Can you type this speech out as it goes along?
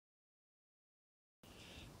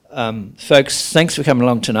Folks, thanks for coming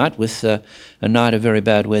along tonight with a night of very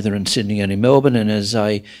bad weather in Sydney and in Melbourne. And as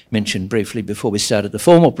I mentioned briefly before we started the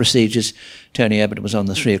formal procedures, Tony Abbott was on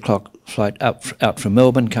the 3 o'clock flight out from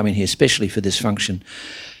Melbourne, coming here specially for this function,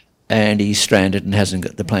 and he's stranded and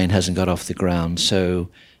the plane hasn't got off the ground. So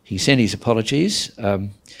he sent his apologies.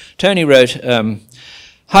 Tony wrote,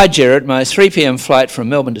 "Hi Gerard, my 3 p.m. flight from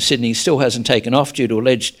Melbourne to Sydney still hasn't taken off due to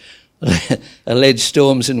alleged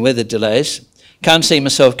storms and weather delays. Can't see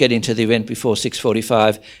myself getting to the event before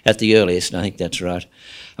 6:45 at the earliest," and I think that's right.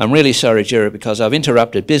 "I'm really sorry, Gerard, because I've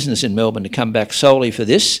interrupted business in Melbourne to come back solely for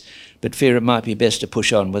this, but fear it might be best to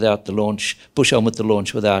push on with the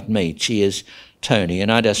launch without me. Cheers, Tony."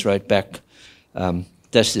 And I just wrote back,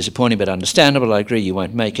 "That's disappointing but understandable. I agree you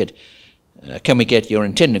won't make it. Can we get your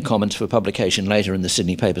intended comments for publication later in the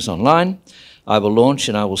Sydney papers online? I will launch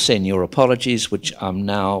and I will send your apologies," which I'm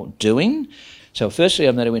now doing. So firstly,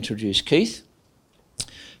 I'm going to introduce Keith,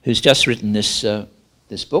 who's just written this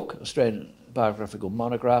book, Australian Biographical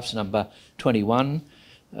Monographs, number 21.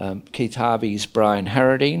 Keith Harvey's Brian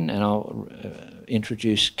Harradine, and I'll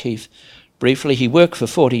introduce Keith briefly. He worked for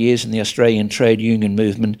 40 years in the Australian trade union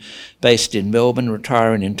movement based in Melbourne,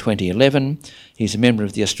 retiring in 2011. He's a member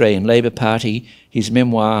of the Australian Labor Party. His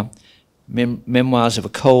Memoirs of a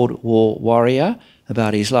Cold War Warrior,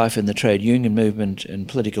 about his life in the trade union movement and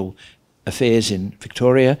political affairs in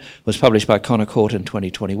Victoria, was published by Connor Court in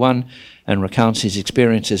 2021 and recounts his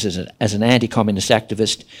experiences as an anti-communist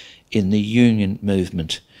activist in the union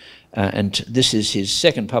movement. And this is his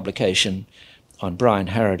second publication on Brian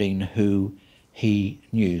Harradine, who he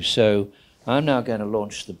knew. So I'm now going to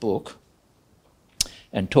launch the book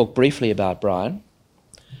and talk briefly about Brian,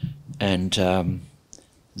 and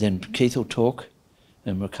then Keith will talk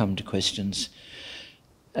and we'll come to questions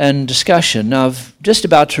and discussion. Now, I'm just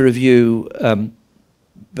about to review,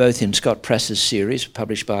 both in Scott Prass's series,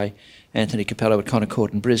 published by Anthony Capello at Connor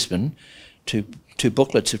Court in Brisbane. Two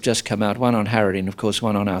booklets have just come out, one on Harradine, of course,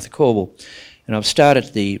 one on Arthur Corbell. And I've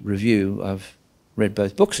started the review, I've read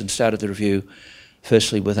both books and started the review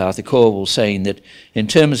firstly with Arthur Corbell, saying that in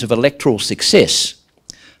terms of electoral success,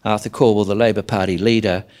 Arthur Corbell, the Labor Party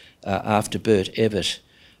leader after Bert Evatt,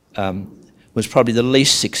 was probably the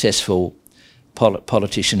least successful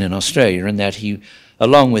politician in Australia, in that he,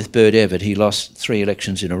 along with Bert Evatt, he lost 3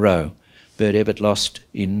 elections in a row. Bert Evatt lost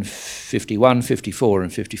in 51, 54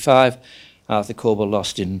 and 55. Arthur Corbell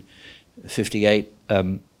lost in 58.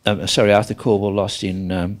 Arthur Corbell lost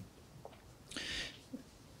in...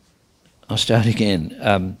 I'll start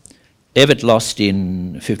again. Evatt lost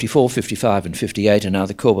in 54, 55 and 58, and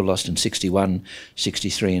Arthur Corbell lost in 61,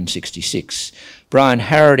 63 and 66. Brian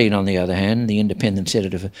Harradine, on the other hand, the independent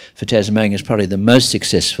senator for Tasmania, is probably the most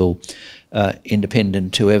successful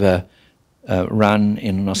independent to ever run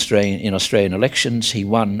in Australian elections. He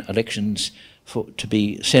won elections to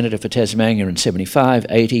be senator for Tasmania in 75,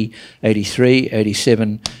 80, 83,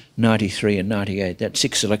 87, 93 and 98. That's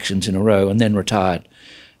 6 elections in a row, and then retired.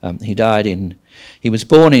 He was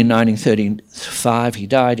born in 1935. He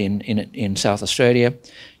died in South Australia.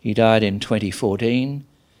 He died in 2014.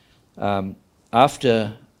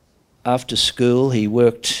 After school, he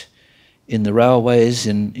worked in the railways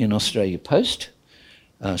in Australia Post,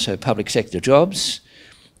 so public sector jobs.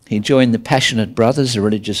 He joined the Passionate Brothers, a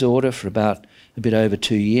religious order, for about a bit over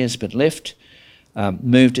 2 years, but left.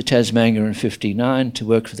 Moved to Tasmania in 1959 to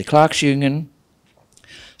work for the Clerks Union.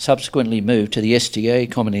 Subsequently moved to the STA,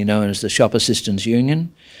 commonly known as the Shop Assistants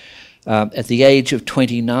Union. At the age of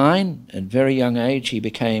 29, at a very young age, he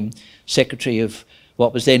became secretary of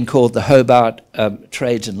what was then called the Hobart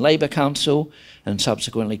Trades and Labour Council, and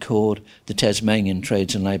subsequently called the Tasmanian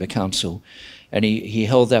Trades and Labour Council. And he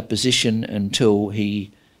held that position until he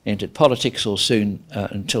entered politics, or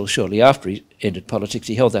until shortly after he entered politics.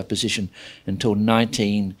 He held that position until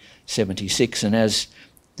 1976, and as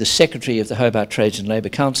the secretary of the Hobart Trades and Labour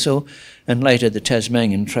Council, and later the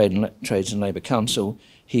Tasmanian Trades and Labour Council,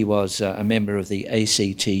 he was a member of the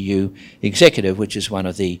ACTU executive, which is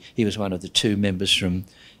he was one of the 2 members from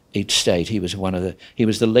each state. He was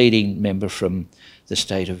the leading member from the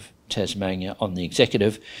state of Tasmania on the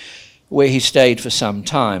executive, where he stayed for some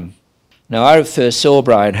time. Now, I first saw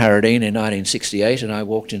Brian Harradine in 1968, and I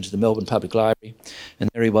walked into the Melbourne Public Library, and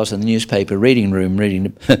there he was in the newspaper reading room,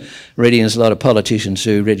 reading as a lot of politicians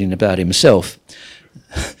do, reading about himself.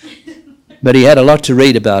 But he had a lot to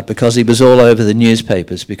read about because he was all over the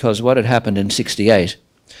newspapers, because what had happened in 1968,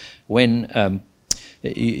 when,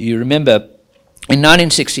 you remember, in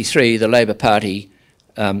 1963, the Labor Party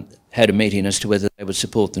had a meeting as to whether they would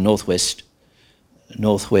support the Northwest,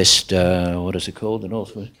 what is it called?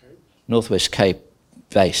 The Northwest Cape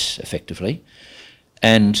base, effectively.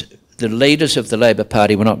 and the leaders of the Labor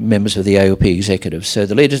Party were not members of the ALP executive. So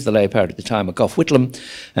the leaders of the Labor Party at the time were Gough Whitlam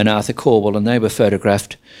and Arthur Calwell, and they were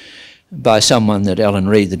photographed by someone that Alan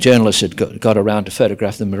Reid, the journalist, had got around to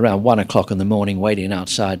photograph them around 1 o'clock in the morning, waiting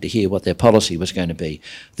outside to hear what their policy was going to be.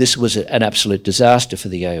 This was an absolute disaster for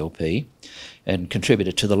the ALP and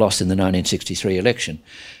contributed to the loss in the 1963 election.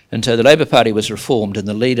 And so the Labor Party was reformed and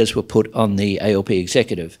the leaders were put on the ALP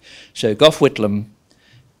executive. So Gough Whitlam,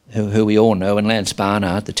 who we all know, and Lance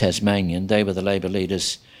Barnard, the Tasmanian, they were the Labor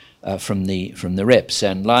leaders from the reps,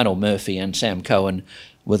 and Lionel Murphy and Sam Cohen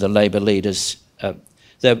were the Labor leaders.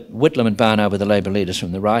 Whitlam and Barnard were the Labor leaders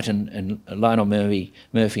from the right, and Lionel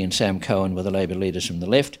Murphy and Sam Cohen were the Labor leaders from the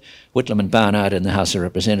left. Whitlam and Barnard in the House of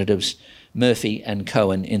Representatives, Murphy and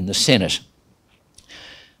Cohen in the Senate.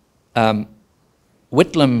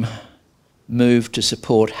 Whitlam moved to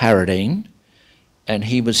support Harradine, and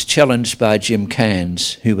he was challenged by Jim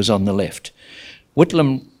Cairns, who was on the left.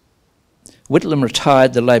 Whitlam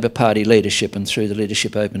retired the Labor Party leadership and threw the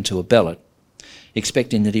leadership open to a ballot,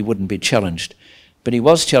 expecting that he wouldn't be challenged. But he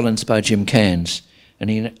was challenged by Jim Cairns, and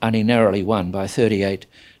he narrowly won by 38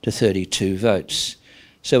 to 32 votes.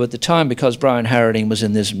 So at the time, because Brian Harradine was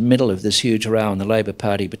in this middle of this huge row in the Labor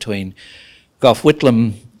Party between Gough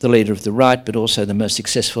Whitlam, the leader of the right, but also the most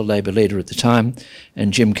successful Labor leader at the time,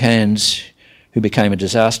 and Jim Cairns, who became a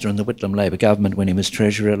disaster in the Whitlam Labor government when he was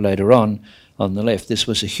Treasurer later on the left. This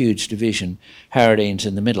was a huge division. Harradine's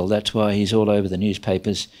in the middle. That's why he's all over the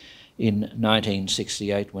newspapers in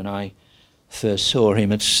 1968 when I first saw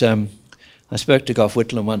him. I spoke to Gough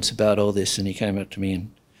Whitlam once about all this, and he came up to me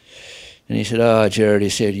and he said, Gerard, he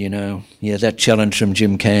said, that challenge from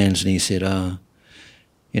Jim Cairns. And he said,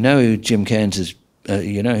 you know who Jim Cairns'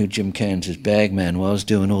 bagman was,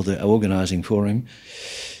 doing all the organising for him?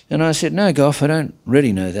 And I said, no, Gough, I don't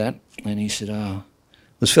really know that. And he said, it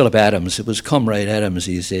was Philip Adams. It was Comrade Adams,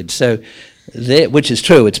 he said. So, which is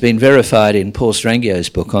true. It's been verified in Paul Strangio's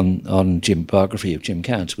book on biography of Jim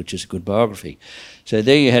Cairns, which is a good biography. So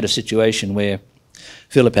there you had a situation where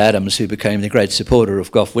Philip Adams, who became the great supporter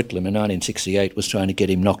of Gough Whitlam in 1968, was trying to get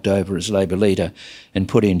him knocked over as Labor leader and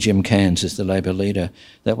put in Jim Cairns as the Labor leader.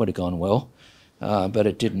 That would have gone well, but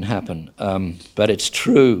it didn't happen. But it's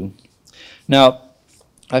true. Now,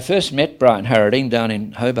 I first met Brian Harradine down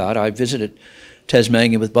in Hobart. I visited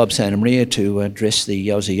Tasmania with Bob Santamaria to address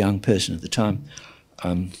I was a young person at the time,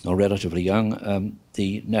 or relatively young,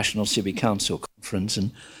 the National Civic Council conference.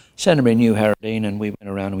 And Santamaria knew Harradine, and we went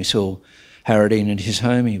around and we saw Harradine at his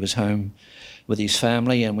home. He was home with his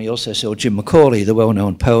family, and we also saw Jim Macaulay, the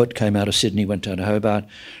well-known poet, came out of Sydney, went down to Hobart,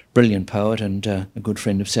 brilliant poet and a good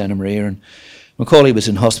friend of Santamaria. And Macaulay was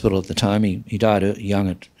in hospital at the time. He died young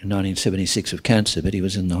in 1976 of cancer, but he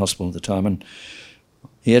was in the hospital at the time, and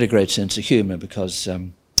he had a great sense of humour because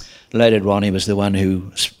later on he was the one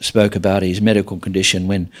who spoke about his medical condition.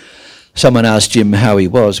 When someone asked Jim how he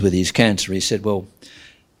was with his cancer, he said, well,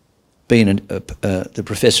 being the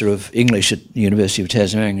professor of English at the University of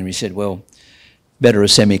Tasmania, he said, well, better a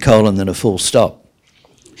semicolon than a full stop,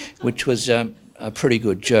 which was a pretty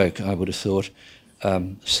good joke, I would have thought.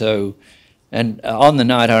 And on the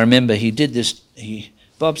night, I remember he did this.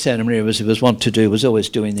 Bob Santamaria, as he was wont to do, was always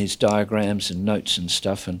doing these diagrams and notes and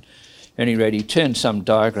stuff. And at any rate, he turned some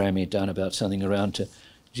diagram he'd done about something around to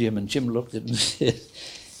Jim, and Jim looked at it and said,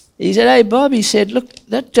 "Hey, Bob," he said, "look,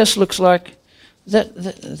 that just looks like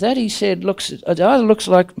that." He said, it either looks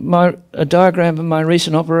like a diagram of my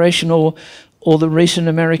recent operation or the recent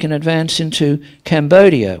American advance into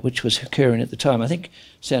Cambodia, which was occurring at the time. I think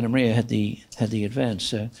Santamaria had the advance.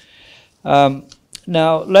 So.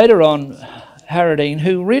 Now, later on, Harradine,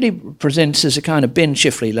 who really presents as a kind of Ben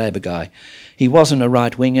Chifley Labor guy. He wasn't a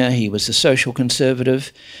right-winger, he was a social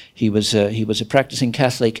conservative, he was a practising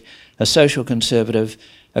Catholic, a social conservative,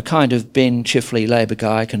 a kind of Ben Chifley Labor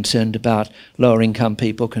guy, concerned about lower-income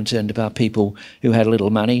people, concerned about people who had a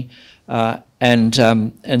little money, and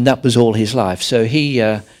that was all his life. So he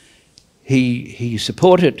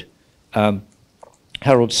supported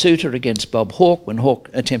Harold Souter against Bob Hawke when Hawke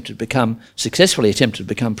successfully attempted to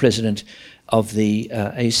become president of the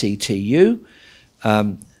ACTU,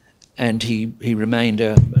 and he remained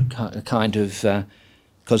a kind of,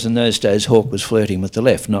 because in those days Hawke was flirting with the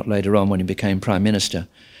left, not later on when he became Prime Minister.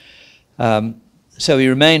 So he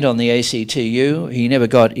remained on the ACTU. He never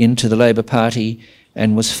got into the Labor Party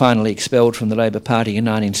and was finally expelled from the Labor Party in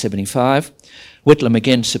 1975. Whitlam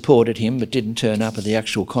again supported him, but didn't turn up at the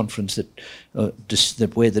actual conference where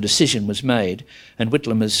the decision was made. And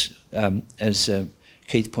Whitlam, as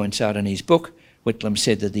Keith points out in his book, Whitlam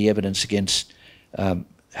said that the evidence against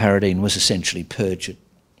Harradine was essentially perjured.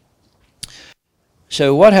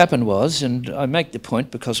 So what happened was, and I make the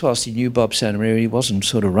point because whilst he knew Bob Santamaria, he wasn't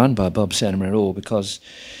sort of run by Bob Santamaria at all, because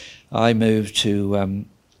I moved to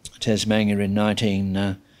Tasmania in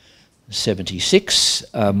 1976,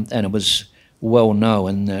 and it was well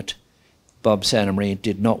known that Bob Santamaria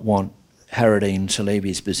did not want Harradine to leave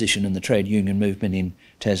his position in the trade union movement in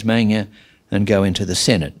Tasmania and go into the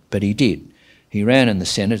Senate, but he did. He ran in the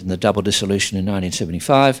Senate in the double dissolution in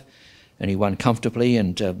 1975, and he won comfortably.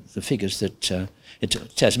 And the figures that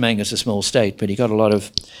Tasmania's a small state, but he got a lot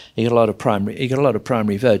of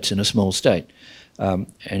primary votes in a small state, and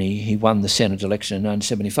he won the Senate election in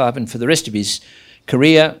 1975. And for the rest of his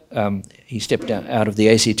career, he stepped out of the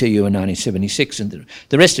ACTU in 1976, and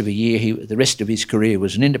the rest of his career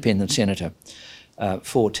was an independent senator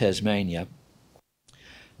for Tasmania.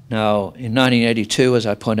 Now, in 1982, as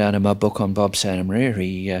I point out in my book on Bob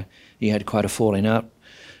Santamaria, he had quite a falling out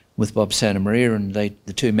with Bob Santamaria, and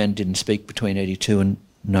the two men didn't speak between 82 and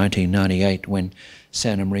 1998 when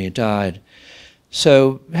Santamaria died.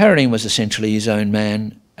 So Harradine was essentially his own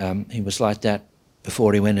man. He was like that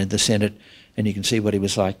before he went into the Senate, and you can see what he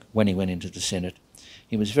was like when he went into the Senate.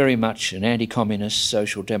 He was very much an anti-communist,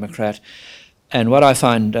 social democrat, and what I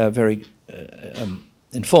find very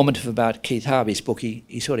informative about Keith Harvey's book,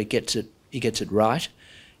 he sort of gets it right.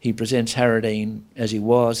 He presents Harradine as he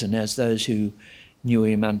was, and as those who knew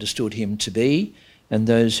him understood him to be, and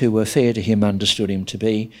those who were fair to him understood him to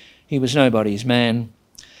be. He was nobody's man,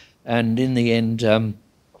 and in the end,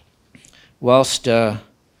 whilst Philip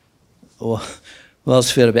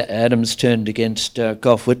Adams turned against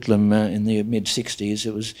Gough Whitlam in the mid-60s,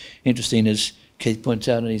 it was interesting, as Keith points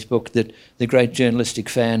out in his book, that the great journalistic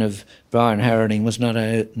fan of Brian Harradine was none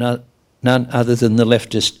other than the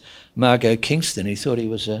leftist Margot Kingston. He thought he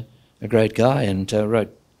was a great guy and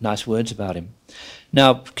wrote nice words about him.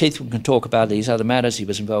 Now, Keith can talk about these other matters. He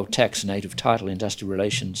was involved in tax, native title, industrial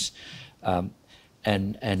relations, and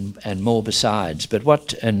more besides. But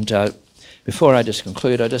before I just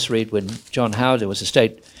conclude, I just read when John Howard, there was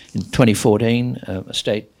in 2014, a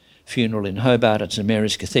state funeral in Hobart at St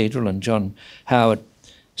Mary's Cathedral, and John Howard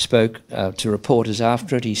spoke to reporters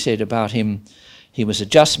after it. He said about him, he was a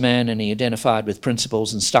just man and he identified with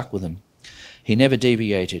principles and stuck with them. He never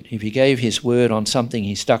deviated. If he gave his word on something,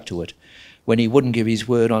 he stuck to it. When he wouldn't give his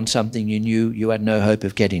word on something, you knew you had no hope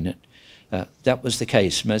of getting it. That was the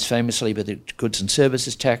case, most famously with the goods and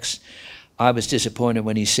services tax. I was disappointed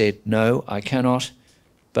when he said, no, I cannot,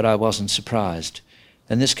 but I wasn't surprised.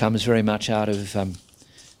 And this comes very much out of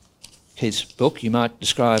his book. You might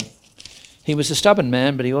describe, he was a stubborn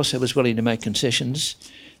man, but he also was willing to make concessions.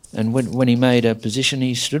 And when he made a position,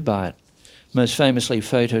 he stood by it. Most famously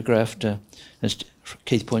photographed, as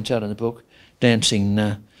Keith points out in the book,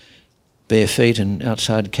 dancing bare feet and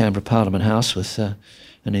outside Canberra Parliament House with an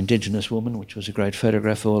Indigenous woman, which was a great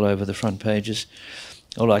photograph all over the front pages.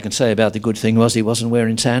 All I can say about the good thing was he wasn't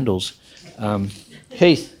wearing sandals.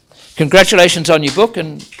 Keith, congratulations on your book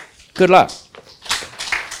and good luck.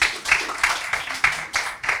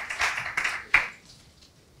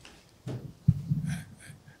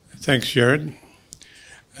 Thanks, Jared.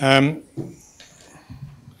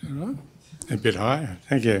 A bit higher.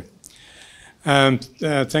 Thank you.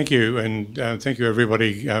 Thank you, and thank you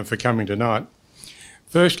everybody for coming tonight.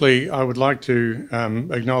 Firstly, I would like to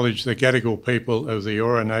acknowledge the Gadigal people of the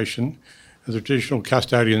Eora Nation, as the traditional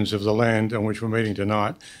custodians of the land on which we're meeting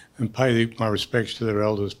tonight, and pay my respects to their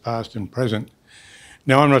elders past and present.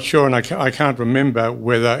 Now, I'm not sure, and I can't remember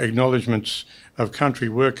whether acknowledgements of country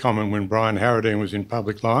were common when Brian Harradine was in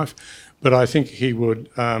public life, but I think he would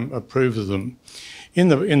approve of them. In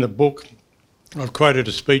the book, I've quoted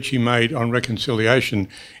a speech he made on reconciliation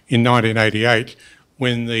in 1988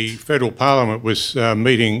 when the federal parliament was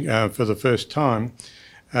meeting for the first time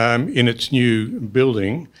in its new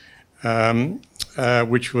building,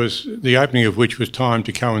 which was the opening of which was timed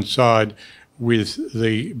to coincide with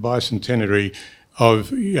the bicentenary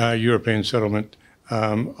of European settlement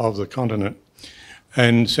of the continent.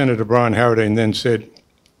 And Senator Brian Harradine then said,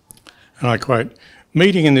 and I quote,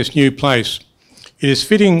 "Meeting in this new place, it is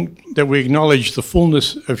fitting that we acknowledge the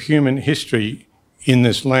fullness of human history in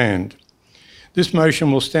this land. This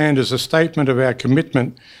motion will stand as a statement of our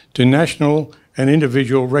commitment to national and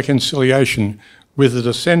individual reconciliation with the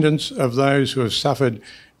descendants of those who have suffered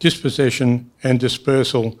dispossession and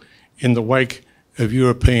dispersal in the wake of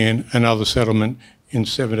European and other settlement in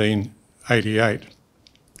 1788.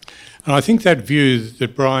 And I think that view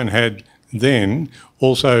that Brian had then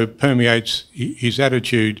also permeates his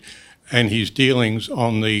attitude and his dealings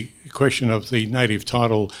on the question of the native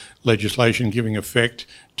title legislation giving effect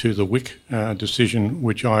to the WIC decision,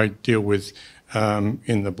 which I deal with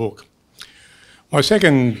in the book. My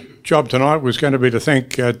second job tonight was going to be to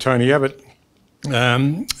thank Tony Abbott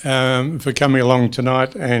for coming along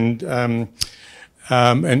tonight and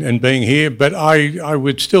being here. But I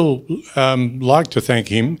would still like to thank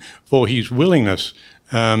him for his willingness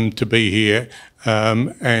to be here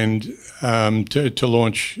and to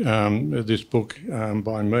launch this book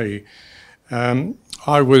by me.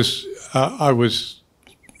 I was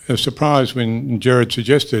surprised when Gerard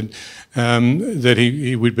suggested that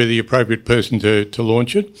he would be the appropriate person to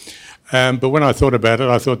launch it. But when I thought about it,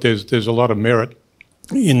 I thought there's a lot of merit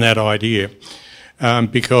in that idea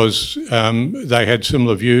because they had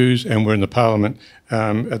similar views and were in the Parliament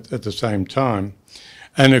at the same time.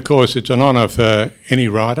 And of course, it's an honour for any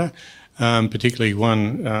writer, particularly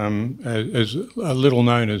one as little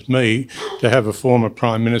known as me, to have a former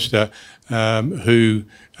Prime Minister who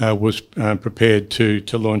was prepared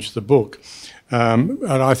to launch the book. And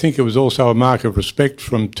I think it was also a mark of respect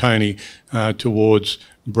from Tony towards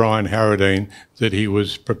Brian Harradine that he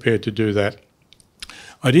was prepared to do that.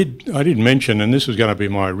 I did mention, and this was going to be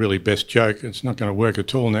my really best joke, it's not going to work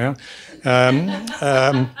at all now.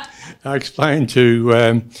 I explained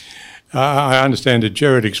to, I understand that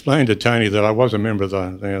Gerard explained to Tony that I was a member of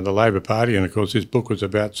the Labor Party, and of course this book was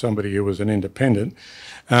about somebody who was an independent.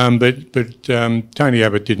 But Tony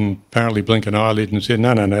Abbott didn't apparently blink an eyelid and said,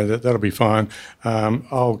 no, that'll be fine,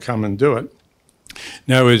 I'll come and do it.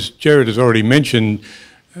 Now, as Gerard has already mentioned,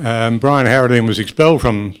 Brian Harradine was expelled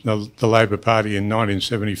from the Labor Party in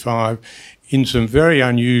 1975 in some very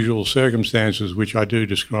unusual circumstances, which I do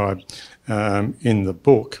describe in the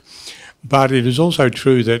book. But it is also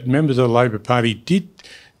true that members of the Labor Party did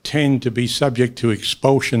tend to be subject to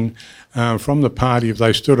expulsion from the party if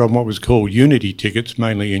they stood on what was called unity tickets,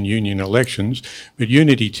 mainly in union elections, but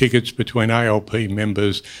unity tickets between ALP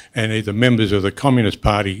members and either members of the Communist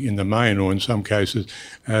Party in the main or in some cases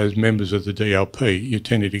as members of the DLP. You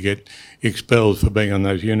tended to get expelled for being on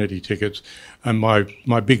those unity tickets. And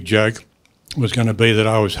my big joke was going to be that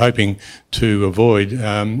I was hoping to avoid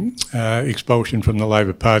expulsion from the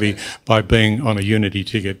Labor Party by being on a unity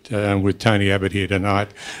ticket with Tony Abbott here tonight.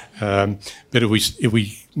 But if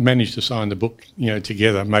we manage to sign the book,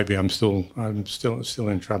 together, maybe I'm still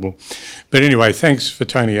in trouble. But anyway, thanks for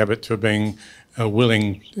Tony Abbott for being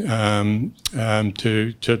willing to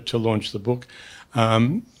launch the book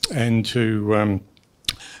and to.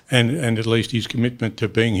 And at least his commitment to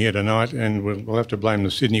being here tonight, and we'll have to blame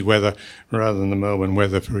the Sydney weather rather than the Melbourne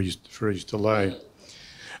weather for his delay.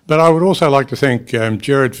 But I would also like to thank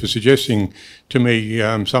Gerard for suggesting to me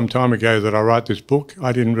some time ago that I write this book.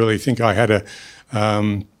 I didn't really think I had a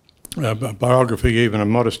biography, even a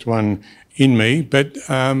modest one, in me, but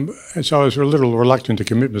so I was a little reluctant to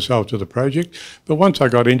commit myself to the project. But once I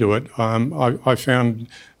got into it, I thought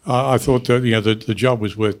that the job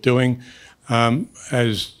was worth doing.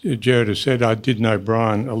 As Gerard has said, I did know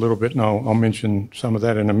Brian a little bit, and I'll mention some of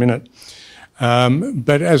that in a minute.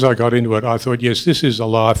 But as I got into it, I thought, yes, this is a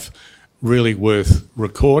life really worth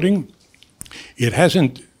recording. It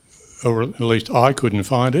hasn't, or at least I couldn't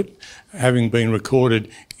find it, having been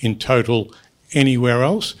recorded in total anywhere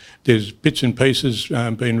else. There's bits and pieces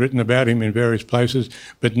being written about him in various places,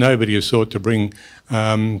 but nobody has sought to bring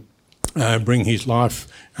his life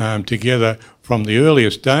together from the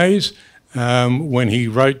earliest days. When he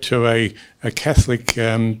wrote to a Catholic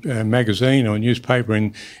magazine or newspaper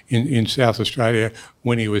in South Australia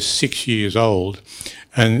when he was 6 years old.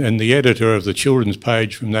 And the editor of the children's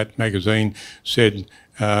page from that magazine said,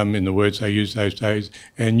 in the words they used those days,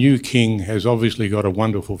 "Our new king has obviously got a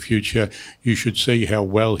wonderful future. You should see how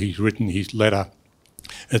well he's written his letter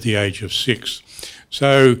at the age of 6.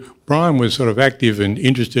 So Brian was sort of active and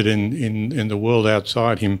interested in the world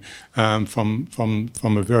outside him from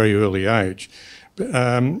a very early age.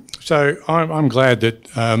 So I'm glad that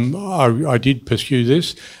I did pursue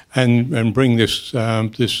this and bring this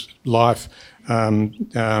life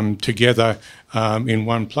together in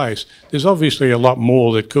one place. There's obviously a lot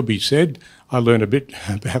more that could be said. I learned a bit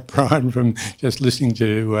about Brian from just listening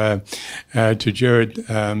to Gerard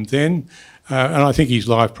then. And I think his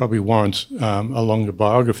life probably warrants a longer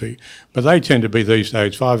biography, but they tend to be these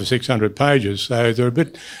days 500 or 600 pages, so they're a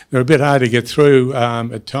bit hard to get through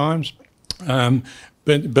at times.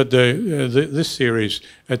 But this series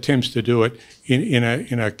attempts to do it in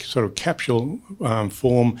a sort of capsule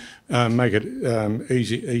form, make it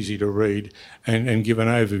easy to read, and give an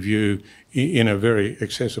overview in a very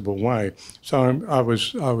accessible way. So I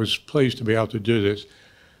was pleased to be able to do this.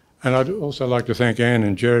 And I'd also like to thank Anne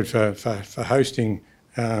and Gerard for hosting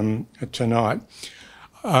tonight.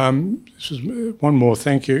 This is one more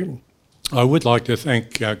thank you. I would like to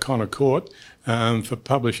thank Connor Court for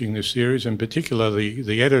publishing this series, and particularly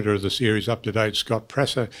the editor of the series, Up to Date, Scott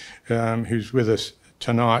Presser, who's with us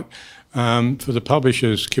tonight, for the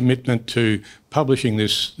publisher's commitment to publishing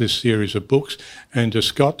this series of books, and to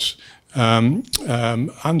Scott's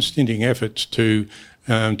unstinting efforts to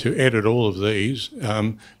edit all of these,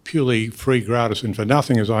 purely free, gratis and for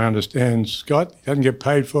nothing, as I understand. Scott doesn't get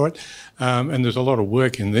paid for it, and there's a lot of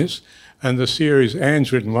work in this. And the series,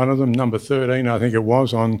 Anne's written one of them, number 13, I think it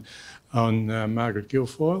was, on Margaret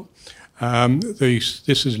Guilfoyle.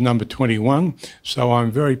 This is number 21, so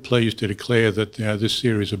I'm very pleased to declare that this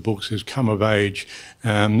series of books has come of age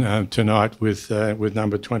tonight with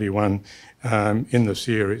number 21 in the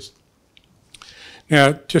series.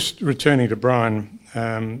 Now, just returning to Brian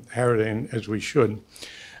Harradine, as we should.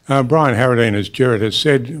 Brian Harradine, as Gerard has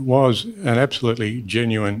said, was an absolutely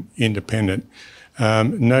genuine independent.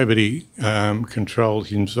 Nobody controlled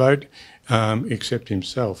his vote except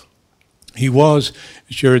himself. He was,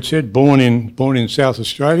 as Gerard said, born in South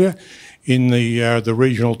Australia, in the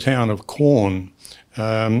regional town of Quorn,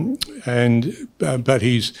 but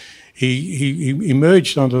he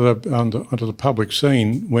emerged onto the public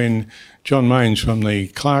scene when John Maynes from the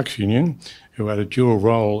Clerks Union, who had a dual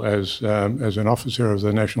role as an officer of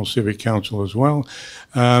the National Civic Council as well,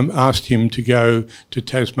 asked him to go to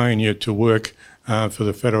Tasmania to work for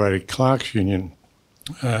the Federated Clerks Union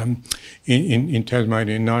in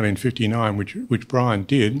Tasmania in 1959, which Brian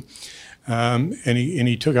did. And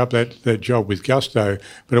he took up that job with gusto,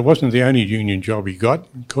 but it wasn't the only union job he got.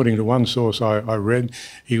 According to one source I read,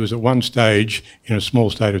 he was at one stage in a small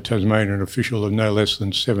state of Tasmania an official of no less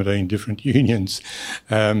than 17 different unions,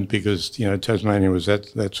 because Tasmania was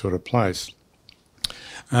that sort of place.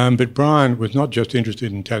 But Brian was not just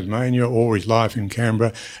interested in Tasmania or his life in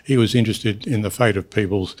Canberra. He was interested in the fate of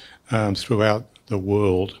peoples throughout the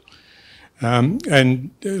world. And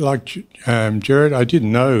like Gerard, I did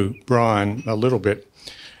know Brian a little bit,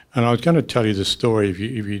 and I was going to tell you the story if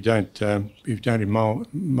you don't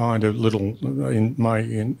mind a little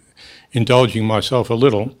in indulging myself a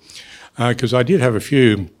little, because I did have a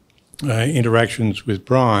few interactions with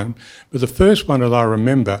Brian, but the first one that I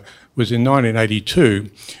remember was in 1982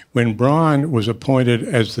 when Brian was appointed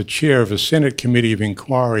as the chair of a Senate Committee of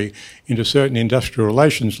Inquiry into certain industrial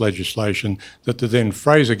relations legislation that the then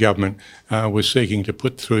Fraser government was seeking to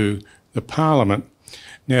put through the Parliament.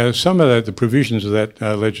 Now, some of the provisions of that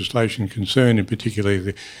legislation concerned in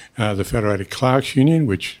particular the Federated Clerks Union,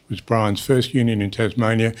 which was Brian's first union in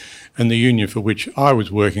Tasmania, and the union for which I was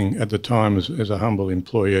working at the time as a humble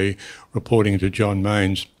employee, reporting to John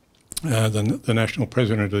Maynes, the national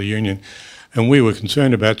president of the union. And we were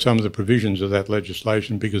concerned about some of the provisions of that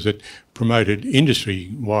legislation because it promoted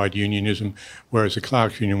industry-wide unionism, whereas the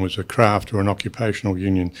Clerks Union was a craft or an occupational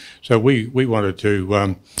union. So we wanted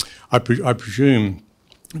to, I presume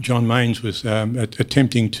John Maynes was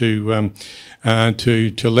attempting to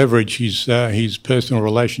leverage his personal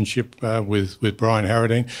relationship with Brian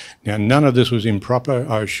Harradine. Now, none of this was improper,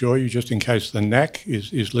 I assure you, just in case the NAC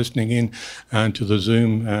is listening in to the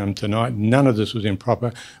Zoom tonight. None of this was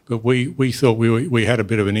improper, but we thought we had a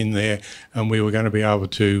bit of an in there, and we were going to be able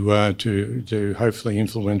to hopefully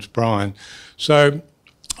influence Brian. So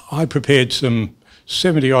I prepared some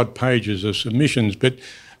 70-odd pages of submissions, but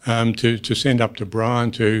to send up to Brian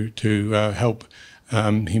to help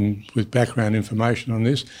him with background information on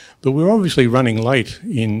this. But we're obviously running late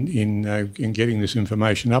in getting this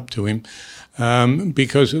information up to him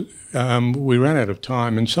because we ran out of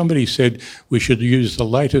time, and somebody said we should use the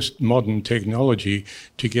latest modern technology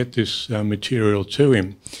to get this material to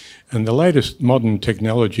him. And the latest modern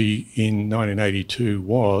technology in 1982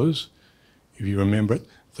 was, if you remember it,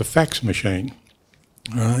 the fax machine.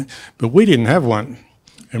 All right? But we didn't have one.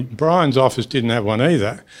 And Brian's office didn't have one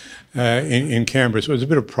either in Canberra, so it was a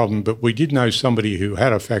bit of a problem, but we did know somebody who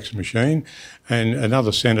had a fax machine, and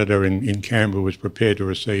another senator in Canberra was prepared to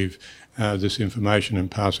receive this information and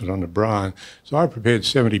pass it on to Brian. So I prepared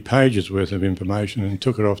 70 pages worth of information and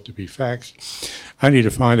took it off to be faxed, only to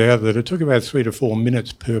find out that it took about 3 to 4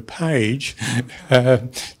 minutes per page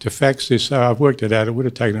to fax this. So I've worked it out, it would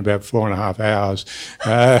have taken about 4.5 hours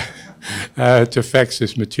to fax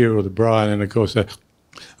this material to Brian, and of course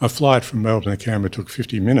a flight from Melbourne to Canberra took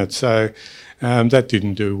 50 minutes, so that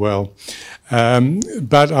didn't do well.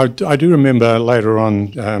 But I do remember later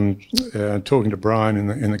on talking to Brian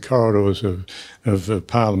in the corridors of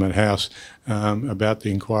Parliament House about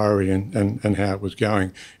the inquiry and how it was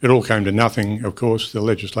going. It all came to nothing, of course. The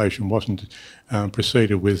legislation wasn't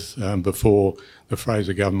proceeded with before the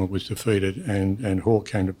Fraser government was defeated and Hawke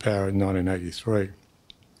came to power in 1983.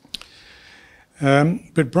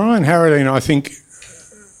 But Brian Harradine, I think,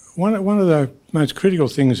 one of the most critical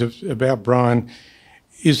things about Brian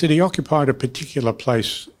is that he occupied a particular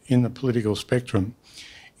place in the political spectrum.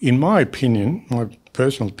 In my opinion, my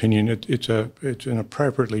personal opinion, it's an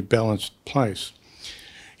appropriately balanced place.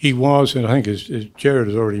 He was, and I think as Gerard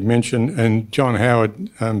has already mentioned, and John Howard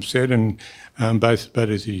said, and both at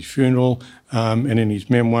his funeral and in his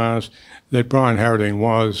memoirs, that Brian Harradine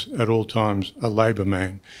was at all times a Labor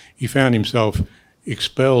man. He found himself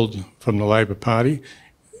expelled from the Labor Party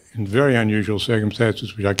in very unusual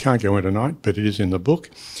circumstances, which I can't go into tonight, but it is in the book.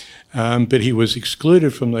 But he was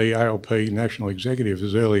excluded from the ALP National Executive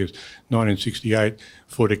as early as 1968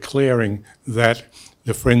 for declaring that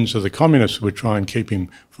the Friends of the Communists would try and keep him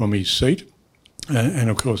from his seat. And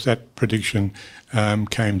of course that prediction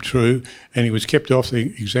came true, and he was kept off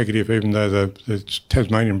the executive even though the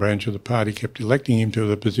Tasmanian branch of the party kept electing him to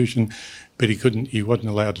the position, but he wasn't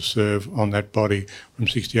allowed to serve on that body from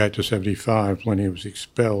 68 to 75 when he was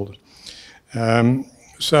expelled. But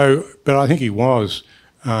I think he was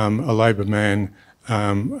a Labor man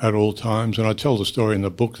at all times, and I tell the story in the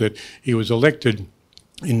book that he was elected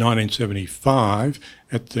in 1975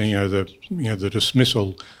 at the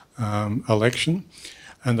dismissal election,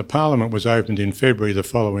 and the Parliament was opened in February the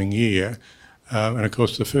following year. And of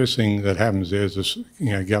course, the first thing that happens there is this,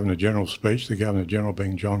 Governor General's speech. The Governor General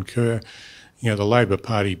being John Kerr. The Labor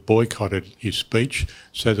Party boycotted his speech,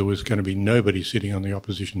 so there was going to be nobody sitting on the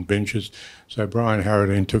opposition benches. So Brian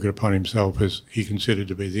Harradine took it upon himself, as he considered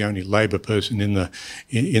to be the only Labor person in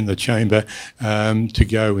the chamber, to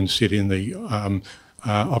go and sit in the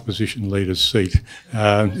opposition leader's seat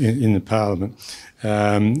in the Parliament,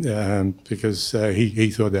 because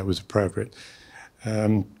he thought that was appropriate.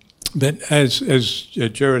 But as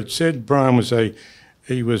Gerard said, Brian was a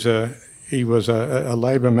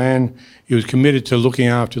Labor man. He was committed to looking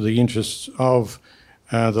after the interests of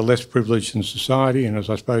the less privileged in society, and as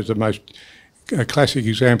I suppose the most classic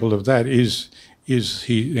example of that is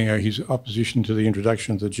his opposition to the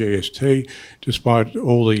introduction of the GST, despite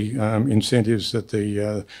all the incentives that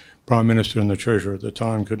the Prime Minister and the Treasurer at the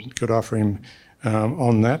time could offer him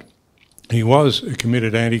on that. He was a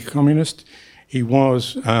committed anti-communist. He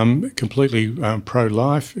was completely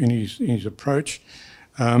pro-life in his approach,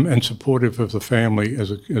 and supportive of the family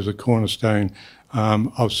as a cornerstone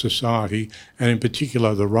of society, and in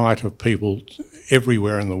particular the right of people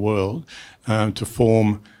everywhere in the world to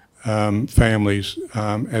form families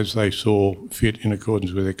as they saw fit in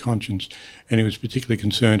accordance with their conscience. And he was particularly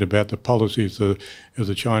concerned about the policies of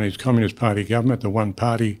the Chinese Communist Party government, the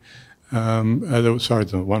one-party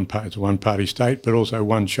it's a one-party state, but also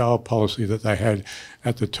one-child policy that they had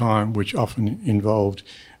at the time, which often involved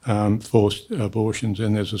forced abortions,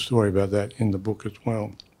 and there's a story about that in the book as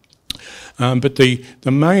well. But the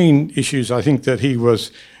main issues, I think, that he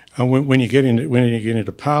was when you get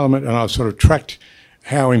into Parliament, and I've sort of tracked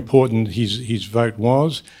how important his vote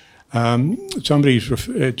was.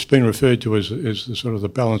 It's been referred to as the sort of the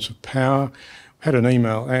balance of power. Anne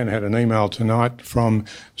had an email tonight from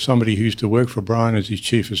somebody who used to work for Brian as his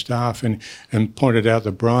chief of staff, and pointed out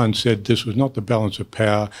that Brian said this was not the balance of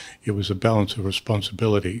power, it was a balance of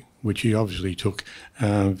responsibility, which he obviously took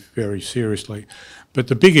very seriously. But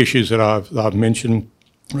the big issues that I've mentioned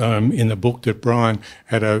in the book that Brian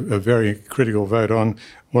had a very critical vote on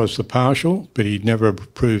was the partial, but he never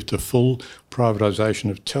approved the full privatisation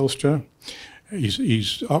of Telstra,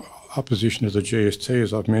 his opposition to the GST,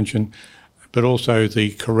 as I've mentioned, but also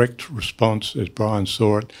the correct response, as Brian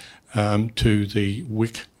saw it, to the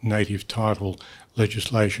WIC native title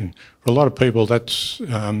legislation. For a lot of people, that's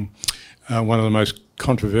one of the most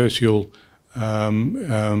controversial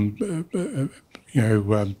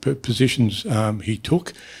positions he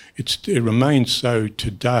took. It remains so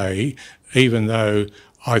today, even though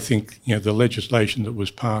I think the legislation that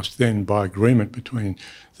was passed then by agreement between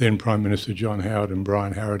then Prime Minister John Howard and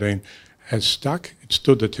Brian Harradine has stuck. It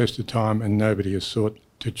stood the test of time, and nobody has sought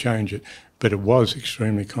to change it. But it was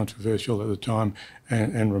extremely controversial at the time,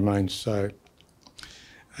 and remains so.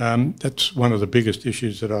 That's one of the biggest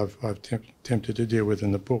issues that I've attempted to deal with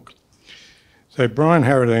in the book. So Brian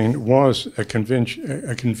Harradine was a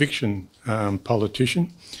conviction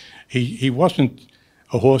politician. He wasn't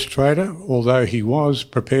a horse trader, although he was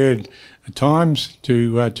prepared at times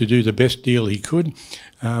to do the best deal he could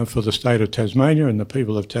for the state of Tasmania and the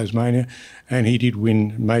people of Tasmania, and he did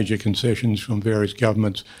win major concessions from various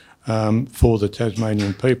governments for the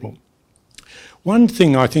Tasmanian people. One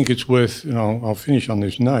thing I think it's worth, and I'll finish on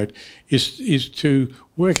this note, is to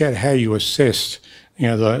work out how you assess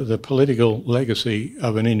the political legacy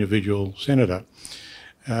of an individual senator.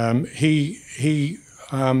 He,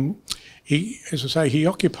 as I say, he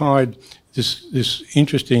occupied this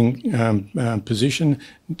interesting position,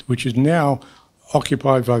 which is now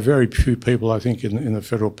occupied by very few people, I think, in the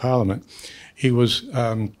federal parliament. He was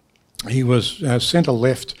centre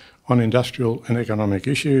left on industrial and economic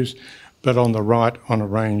issues, but on the right on a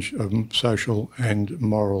range of social and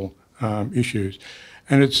moral issues.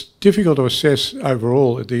 And it's difficult to assess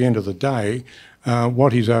overall at the end of the day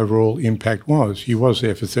what his overall impact was. He was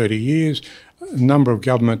there for 30 years. A number of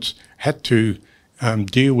governments had to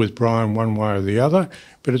deal with Brian one way or the other,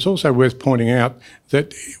 but it's also worth pointing out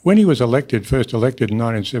that when he was first elected in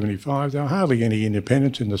 1975, there were hardly any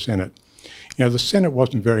independents in the Senate. You know, the Senate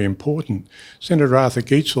wasn't very important. Senator Arthur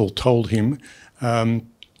Geitzel told him,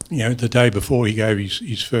 the day before he gave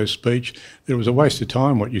his first speech, that it was a waste of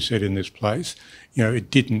time what you said in this place. You know,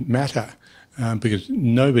 it didn't matter because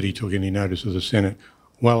nobody took any notice of the Senate.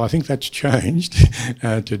 Well, I think that's changed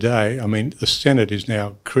today. I mean, the Senate is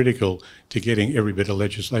now critical to getting every bit of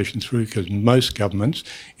legislation through because most governments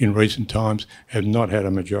in recent times have not had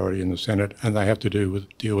a majority in the Senate and they have to deal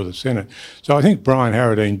with the Senate. So I think Brian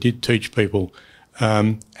Harradine did teach people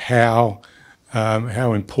how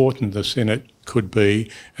important the Senate could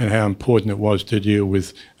be and how important it was to deal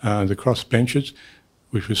with the crossbenchers,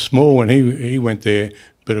 which was small when he went there,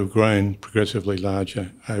 but have grown progressively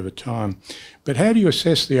larger over time. But how do you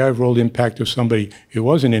assess the overall impact of somebody who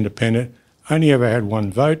was an independent, only ever had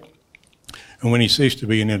one vote, and when he ceased to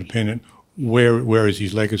be an independent, where is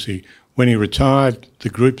his legacy? When he retired, the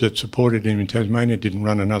group that supported him in Tasmania didn't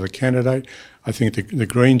run another candidate. I think the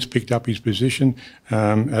Greens picked up his position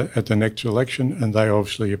at the next election, and they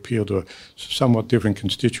obviously appealed to a somewhat different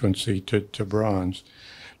constituency to Brian's.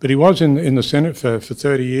 But he was in the Senate for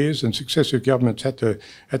 30 years, and successive governments had to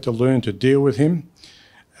learn to deal with him.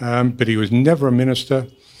 But he was never a minister.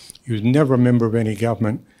 He was never a member of any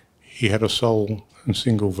government. He had a sole and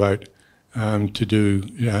single vote to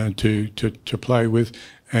play with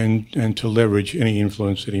and to leverage any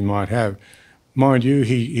influence that he might have. Mind you,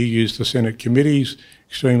 he used the Senate committees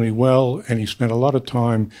extremely well, and he spent a lot of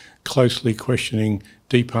time closely questioning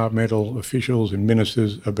departmental officials and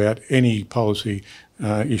ministers about any policy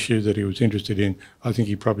issue that he was interested in. I think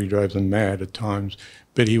he probably drove them mad at times,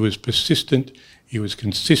 but he was persistent, he was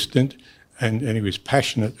consistent, and he was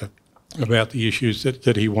passionate about the issues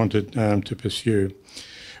that he wanted to pursue.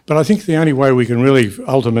 But I think the only way we can really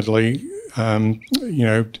ultimately,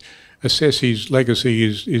 assess his legacy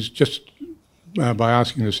is just by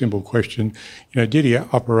asking the simple question, did he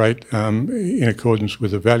operate in accordance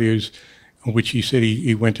with the values which he said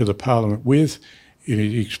he went to the Parliament with,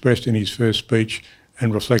 he expressed in his first speech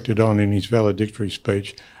and reflected on in his valedictory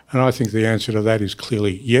speech? And I think the answer to that is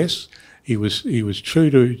clearly yes. He was true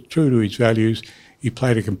to his values. He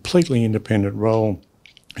played a completely independent role.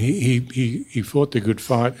 He fought the good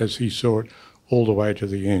fight as he saw it all the way to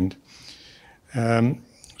the end.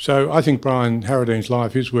 So I think Brian Harradine's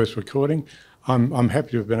life is worth recording. I'm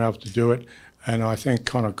happy to have been able to do it, and I thank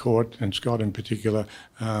Connor Court and Scott in particular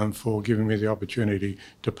for giving me the opportunity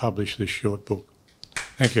to publish this short book.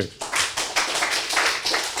 Thank you.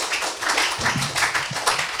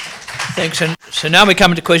 Thanks. And so now we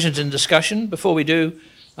come to questions and discussion. Before we do,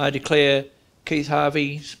 I declare Keith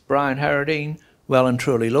Harvey's Brian Harradine well and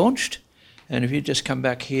truly launched. And if you just come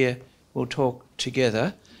back here, we'll talk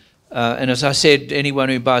together. And as I said, anyone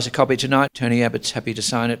who buys a copy tonight, Tony Abbott's happy to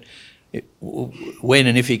sign it when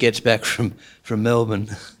and if he gets back from Melbourne.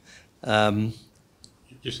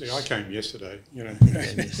 You see, I came yesterday,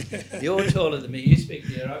 You're taller than me. You speak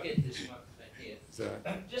there. I'll get this microphone here. So,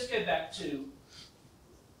 Just go back to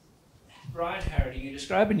Brian Harradine. You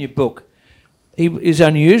describe in your book, he is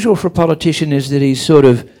unusual for a politician is that he's sort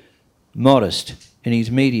of modest in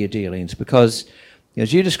his media dealings because,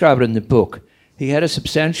 as you describe it in the book, he had a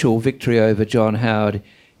substantial victory over John Howard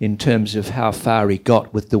in terms of how far he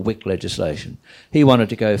got with the WIC legislation. He wanted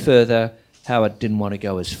to go further. Howard didn't want to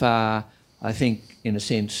go as far. I think, in a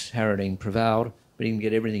sense, Harradine prevailed, but he didn't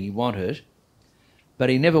get everything he wanted. But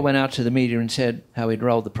he never went out to the media and said how he'd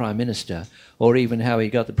rolled the Prime Minister or even how he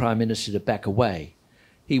got the Prime Minister to back away.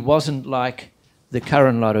 He wasn't like the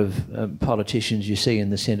current lot of politicians you see in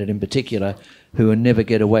the Senate in particular who will never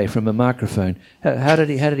get away from a microphone. How did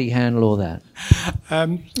he handle all that?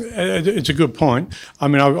 It's a good point. I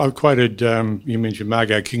mean, I've quoted, you mentioned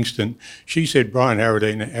Margot Kingston. She said Brian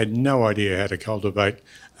Harradine had no idea how to cultivate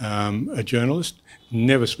a journalist,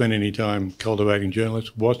 never spent any time cultivating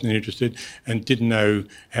journalists, wasn't interested, and didn't know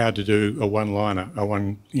how to do a one-liner,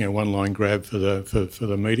 one-line grab for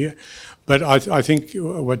the media. But I think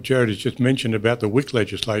what Jared has just mentioned about the WIC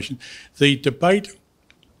legislation, the debate,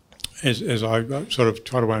 as I sort of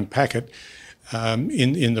try to unpack it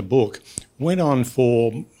in the book, went on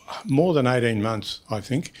for more than 18 months, I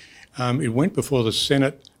think. It went before the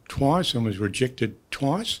Senate twice and was rejected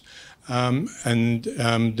twice. Then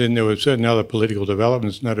there were certain other political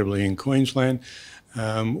developments, notably in Queensland,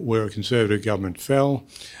 where a Conservative government fell.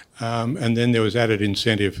 And then there was added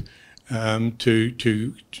incentive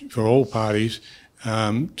for all parties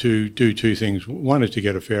to do two things. One is to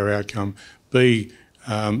get a fair outcome. B,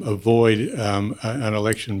 avoid an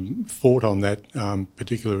election fought on that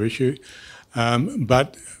particular issue.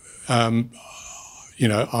 But I'm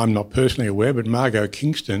not personally aware, but Margot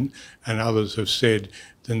Kingston and others have said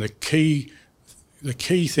then the key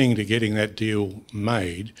thing to getting that deal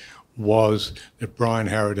made was that Brian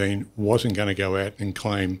Harradine wasn't going to go out and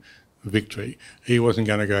claim victory. He wasn't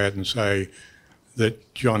going to go out and say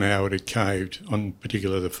that John Howard had caved on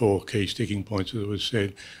particularly the four key sticking points that was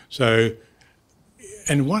said. So,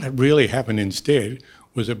 and what really happened instead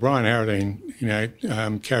was that Brian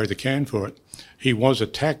Harradine, carried the can for it. He was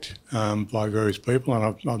attacked by various people,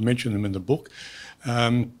 and I've mentioned them in the book,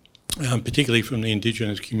 particularly from the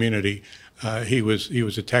Indigenous community. He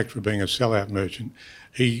was attacked for being a sellout merchant.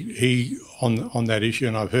 He on that issue,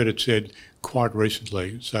 and I've heard it said quite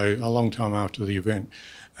recently, so a long time after the event.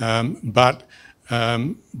 But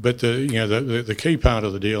the key part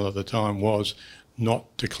of the deal at the time was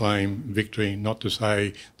not to claim victory, not to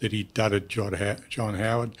say that he dudded John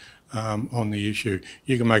Howard on the issue.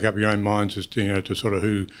 You can make up your own minds as to to sort of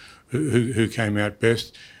who came out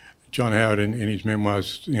best. John Howard in his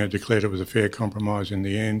memoirs declared it was a fair compromise in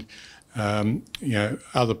the end.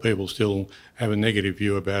 Other people still have a negative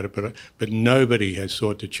view about it, but nobody has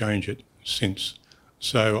sought to change it since.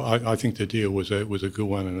 So I think the deal was a good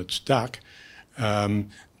one and it stuck.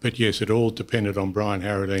 But yes, it all depended on Brian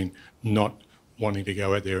Harradine not wanting to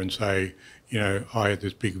go out there and say, I had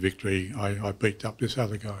this big victory, I beat up this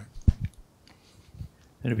other guy.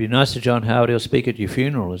 It'd be nice if John Howard will speak at your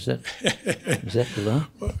funeral, is that the line?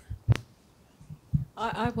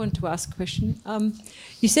 I want to ask a question.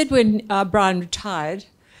 You said when Brian retired,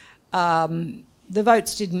 the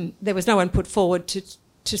votes there was no one put forward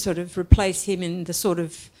to sort of replace him in the sort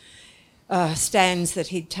of stands that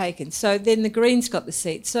he'd taken. So then the Greens got the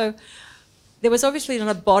seat. So there was obviously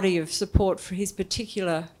not a body of support for his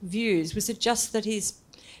particular views. Was it just that he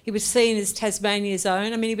was seen as Tasmania's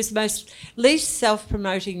own? I mean, he was the least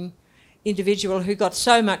self-promoting individual who got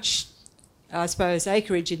so much, I suppose,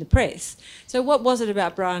 acreage in the press. So what was it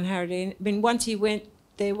about Brian Harradine? I mean, once he went,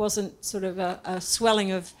 there wasn't sort of a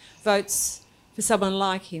swelling of votes for someone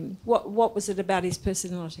like him. What was it about his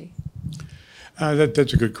personality?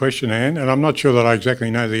 That's a good question, Anne, and I'm not sure that I exactly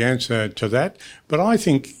know the answer to that. But I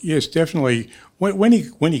think, yes, definitely, when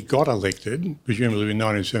he got elected, presumably in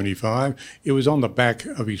 1975, it was on the back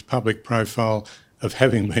of his public profile of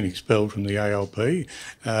having been expelled from the ALP, in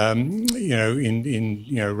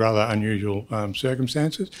rather unusual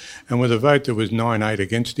circumstances, and with a vote that was 9-8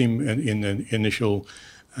 against him in the initial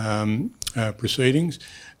proceedings.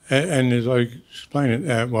 And as I explain it,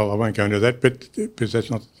 I won't go into that, but because that's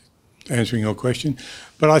not answering your question.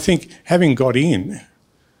 But I think having got in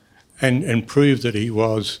and proved that he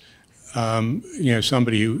was,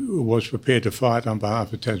 somebody who was prepared to fight on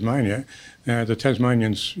behalf of Tasmania, the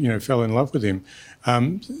Tasmanians, fell in love with him.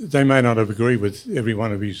 They may not have agreed with every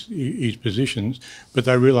one of his positions, but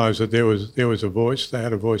they realised that there was a voice. They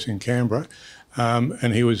had a voice in Canberra,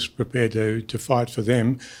 and he was prepared to fight for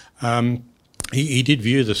them. He did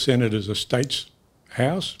view the Senate as a state's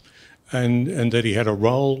house, and that he had a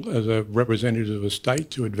role as a representative of a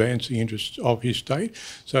state to advance the interests of his state.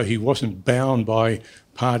 So he wasn't bound by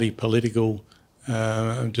party political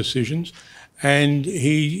decisions. And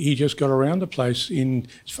he just got around the place in,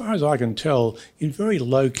 as far as I can tell, in very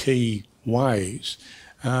low-key ways.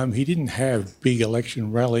 He didn't have big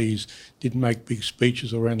election rallies, didn't make big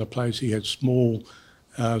speeches around the place. He had small,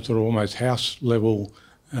 sort of almost house-level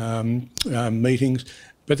meetings,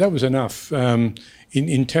 but that was enough.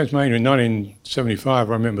 In Tasmania in 1975,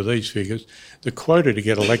 I remember these figures, the quota to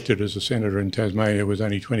get elected as a senator in Tasmania was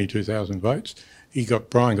only 22,000 votes.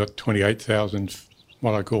 Brian got 28,000,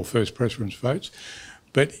 what I call first preference votes.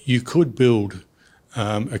 But you could build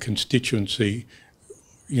a constituency,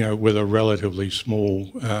 with a relatively small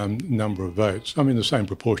number of votes. I mean, the same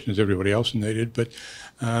proportion as everybody else needed, but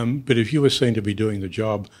if you were seen to be doing the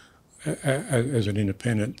job as an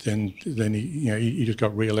independent, then he just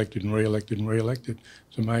got re-elected and re-elected and re-elected.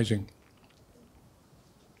 It's amazing.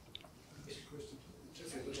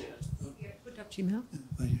 Put up to your mouth.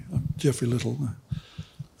 Thank you. I'm Geoffrey Little.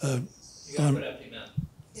 I'm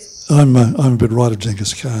a bit right of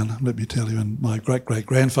Genghis Khan, let me tell you, and my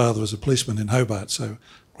great-great-grandfather was a policeman in Hobart, so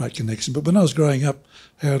great connection. But when I was growing up,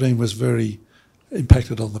 Harradine was very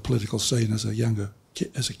impacted on the political scene as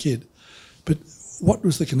a kid. But what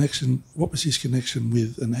was the connection? What was his connection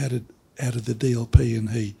with, and how did the DLP and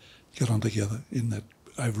he get on together in that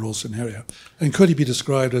overall scenario? And could he be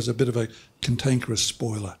described as a bit of a cantankerous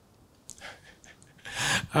spoiler?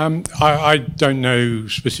 I don't know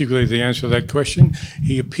specifically the answer to that question.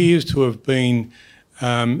 He appears to have been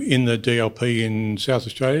in the DLP in South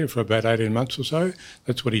Australia for about 18 months or so.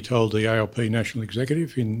 That's what he told the ALP National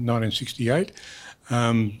Executive in 1968.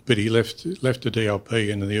 But he left the DLP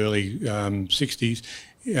in the early 60s.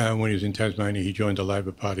 When he was in Tasmania, he joined the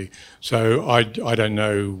Labor Party. So I don't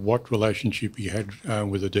know what relationship he had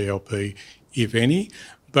with the DLP, if any.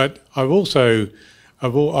 But I've also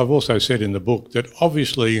said in the book that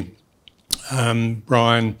obviously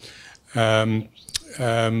Brian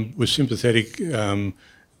was sympathetic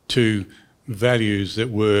to values that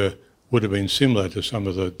would have been similar to some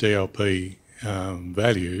of the DLP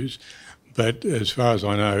values, but as far as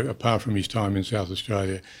I know, apart from his time in South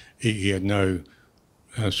Australia, he had no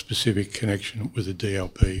specific connection with the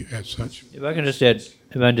DLP as such. If I can just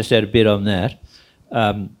add a bit on that,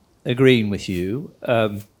 agreeing with you.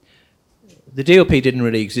 The DLP didn't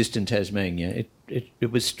really exist in Tasmania.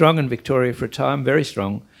 It was strong in Victoria for a time, very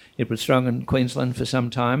strong. It was strong in Queensland for some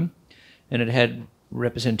time, and it had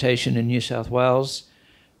representation in New South Wales,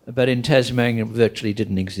 but in Tasmania it virtually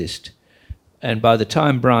didn't exist. And by the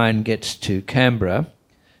time Brian gets to Canberra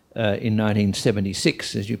in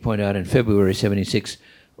 1976, as you point out, in February 76,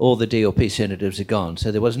 all the DLP senators are gone.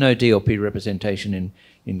 So there was no DLP representation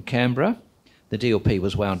in Canberra. The DLP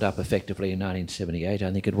was wound up effectively in 1978,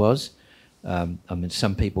 I think it was.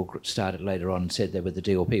 Some people started later on and said they were the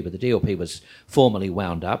DLP, but the DLP was formally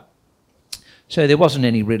wound up. So there wasn't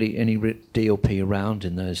any DLP around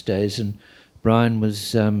in those days, and Brian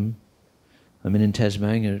was, in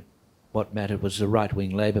Tasmania, what mattered was the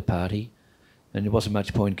right-wing Labor Party, and there wasn't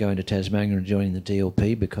much point going to Tasmania and joining the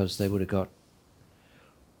DLP because they would have got,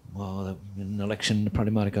 in an election, they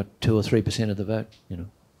probably might have got 2 or 3% of the vote,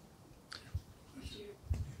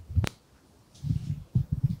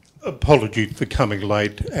 Apologies for coming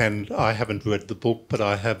late, and I haven't read the book, but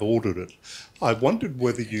I have ordered it. I wondered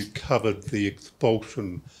whether you covered the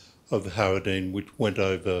expulsion of Harradine, which went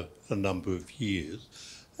over a number of years,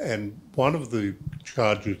 and one of the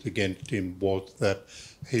charges against him was that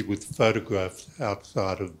he was photographed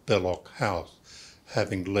outside of Belloc House,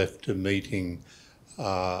 having left a meeting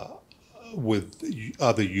with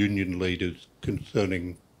other union leaders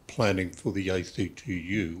concerning planning for the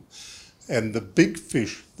ACTU. And the big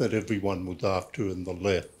fish that everyone was after in the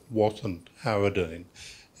left wasn't Harradine,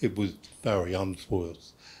 it was Barry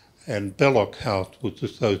Unsworth. And Belloc House was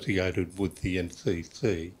associated with the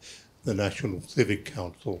NCC, the National Civic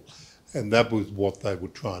Council, and that was what they were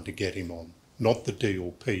trying to get him on. Not the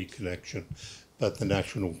DLP connection, but the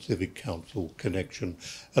National Civic Council connection.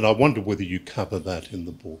 And I wonder whether you cover that in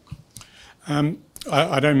the book.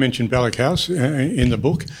 I don't mention Belloc House in the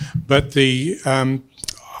book, but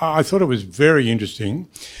I thought it was very interesting.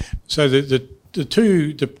 So the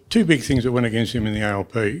two big things that went against him in the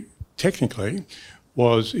ALP, technically,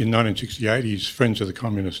 was in 1968 his Friends of the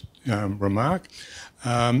Communist remark.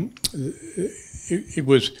 It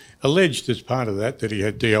was alleged as part of that he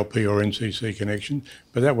had DLP or NCC connection,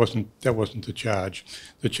 but that wasn't the charge.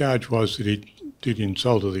 The charge was that he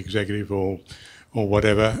insulted the executive or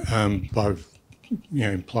whatever by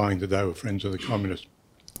implying that they were friends of the communists.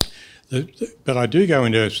 But I do go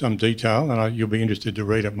into some detail, and you'll be interested to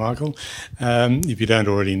read it, Michael. If you don't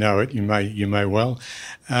already know it, you may well.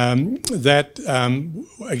 Again,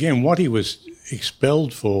 what he was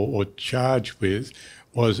expelled for or charged with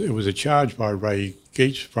was a charge by Ray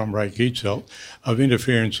Geetselt of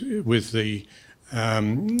interference with the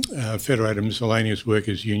Federated Miscellaneous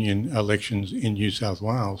Workers Union elections in New South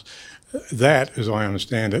Wales. That, as I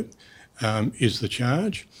understand it, is the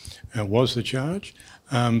charge, was the charge.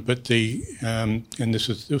 But and this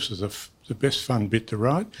is the best fun bit to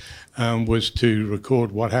write, was to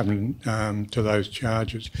record what happened to those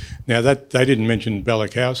charges. Now that they didn't mention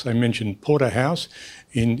Belloc House, they mentioned Porter House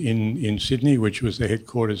in Sydney, which was the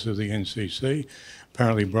headquarters of the NCC.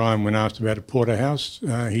 Apparently Brian, when asked about a Porter House,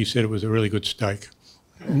 he said it was a really good steak.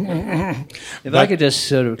 If I could just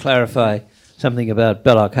sort of clarify something about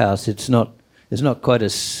Belloc House, it's not quite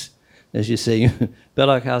as you see.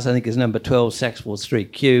 Belloc House, I think, is number 12 Saxford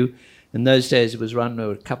Street, Q. In those days, it was run,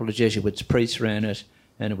 a couple of Jesuits priests ran it,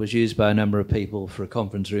 and it was used by a number of people for a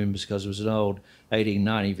conference room because it was an old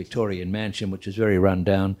 1890 Victorian mansion, which was very run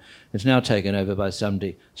down. It's now taken over by some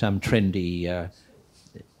trendy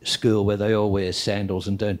school where they all wear sandals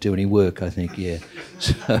and don't do any work, I think, yeah.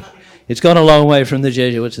 So It's gone a long way from the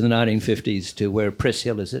Jesuits in the 1950s to where Press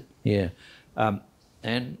Hill is it? Yeah.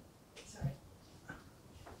 And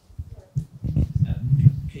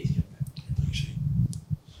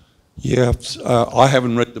Yeah, I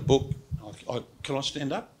haven't read the book. Can I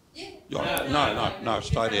stand up? Yeah. No,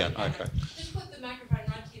 stay down. Okay. Just put the microphone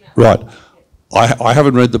right to your mouth. Right. I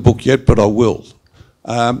haven't read the book yet, but I will.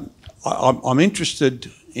 I'm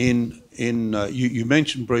interested in you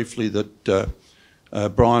mentioned briefly that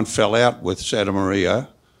Brian fell out with Santa Maria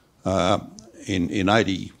in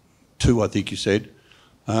 '82, I think you said.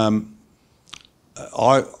 I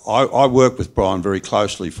worked with Brian very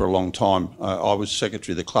closely for a long time. I was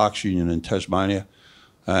secretary of the Clerks Union in Tasmania,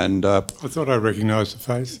 and I thought I recognised the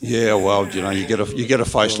face. yeah, well, you get a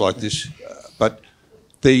face like this, but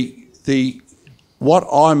what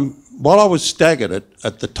I was staggered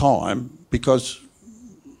at the time, because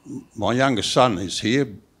my youngest son is here,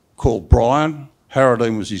 called Brian.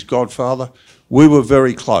 Harradine was his godfather. We were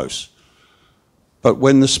very close, but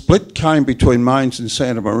when the split came between Mains and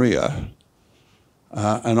Santa Maria.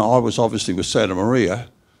 And I was obviously with Santa Maria.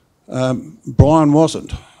 Brian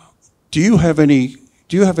wasn't. Do you have any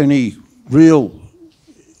real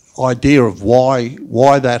idea of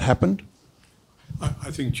why that happened?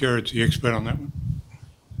 I think Jared's the expert on that one.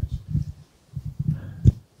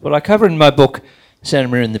 well, I cover in my book Santa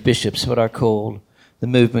Maria and the Bishops what I call the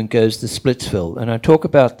movement goes to Splitsville, and I talk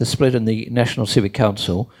about the split in the National Civic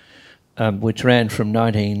Council, which ran from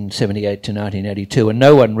 1978 to 1982, and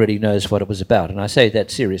no one really knows what it was about. And I say that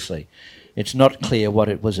seriously. It's not clear what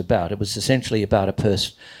it was about. It was essentially about a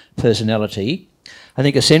personality. I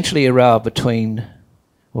think essentially a row between,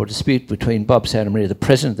 or dispute between Bob Santa Maria, the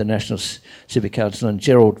president of the National Civic Council, and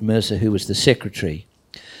Gerald Mercer, who was the secretary.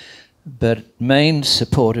 But Mains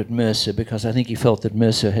supported Mercer because I think he felt that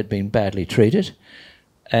Mercer had been badly treated.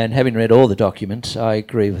 And having read all the documents, I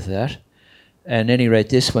agree with that. And at any rate,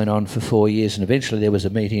 this went on for 4 years, and eventually there was a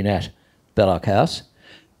meeting at Belloc House,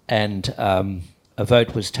 and a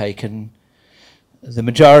vote was taken. The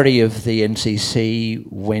majority of the NCC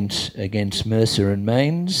went against Mercer and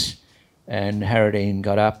Mains, and Harradine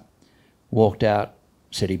got up, walked out,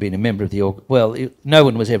 said he'd been a member of the... no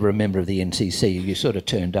one was ever a member of the NCC. You sort of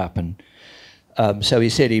turned up, and so he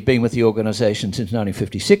said he'd been with the organisation since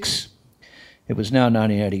 1956. It was now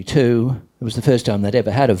 1982. It was the first time they'd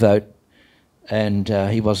ever had a vote. And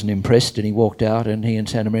he wasn't impressed, and he walked out, and he and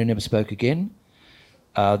Santa Maria never spoke again.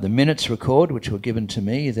 The minutes record, which were given to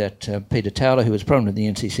me, that Peter Taylor, who was prominent in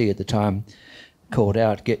the NCC at the time, called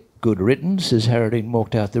out, "Get good riddance," as Harradine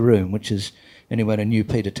walked out the room, which is, anyone who knew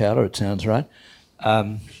Peter Taylor, it sounds right.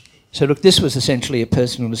 So look, this was essentially a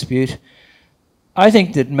personal dispute. I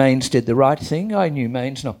think that Mains did the right thing. I knew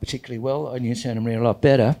Mains not particularly well. I knew Santa Maria a lot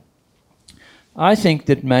better. I think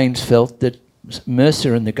that Mains felt that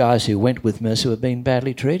Mercer and the guys who went with Mercer were being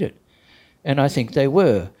badly treated. And I think they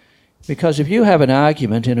were. Because if you have an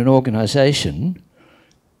argument in an organisation,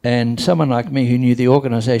 and someone like me who knew the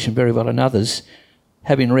organisation very well and others,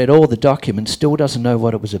 having read all the documents, still doesn't know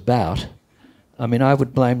what it was about, I mean, I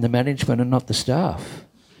would blame the management and not the staff.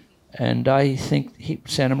 And I think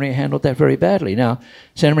Santa Maria handled that very badly. Now,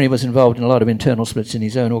 Santa Maria was involved in a lot of internal splits in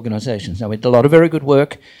his own organisations. Now, he did a lot of very good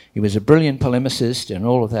work. He was a brilliant polemicist and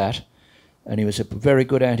all of that. And he was a very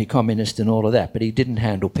good anti-communist and all of that, but he didn't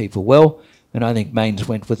handle people well, and I think Mains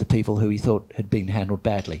went with the people who he thought had been handled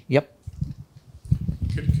badly. Yep.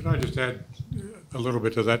 Could I just add a little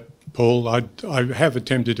bit to that, Paul? I have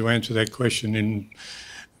attempted to answer that question in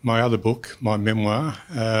my other book, my memoir,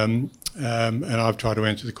 and I've tried to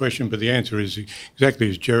answer the question, but the answer is exactly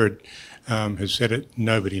as Jared has said it.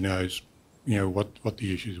 Nobody knows, what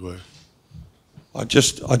the issues were. I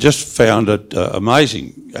just found it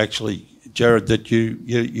amazing, actually, Jared, that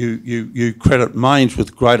you credit Mains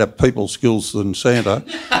with greater people skills than Santa.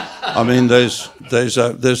 I mean, there's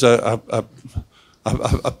a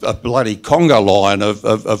bloody conga line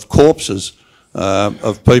of corpses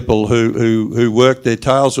of people who worked their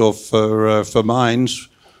tails off for Mains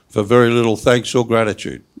for very little thanks or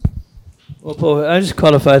gratitude. Well, Paul, I just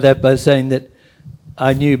qualify that by saying that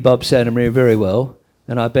I knew Bob Santa Maria very well,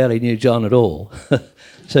 and I barely knew John at all.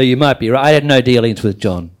 So you might be right. I had no dealings with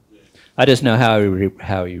John. I just know how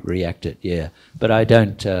he reacted, yeah. But I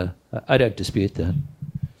don't dispute that.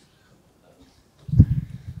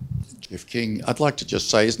 Jeff King, I'd like to just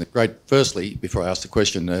say, isn't it great, firstly, before I ask the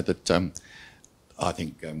question, that I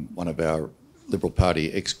think one of our Liberal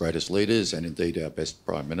Party ex-greatest leaders, and indeed our best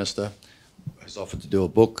Prime Minister, has offered to do a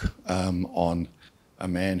book on a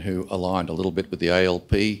man who aligned a little bit with the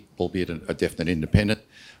ALP, albeit a definite independent,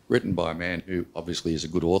 written by a man who obviously is a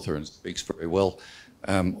good author and speaks very well,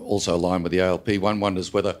 also aligned with the ALP. One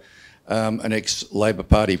wonders whether an ex-Labor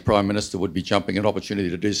Party Prime Minister would be jumping at opportunity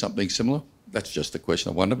to do something similar? That's just a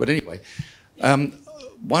question I wonder. But anyway,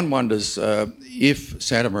 one wonders if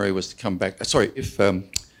Santa Maria was to come back, if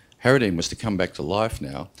Harradine was to come back to life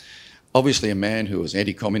now, obviously a man who was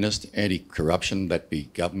anti-communist, anti-corruption, that be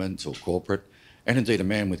government or corporate, and indeed a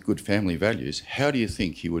man with good family values, how do you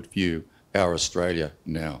think he would view our Australia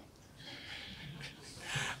now?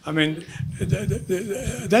 I mean,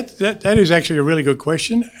 that is actually a really good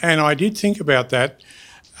question, and I did think about that.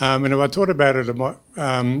 And if I thought about it a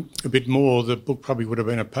bit more, the book probably would have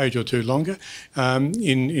been a page or two longer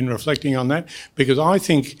in reflecting on that, because I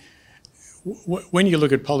think when you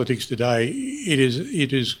look at politics today, it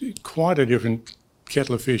is quite a different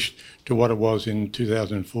kettle of fish to what it was in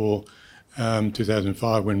 2004,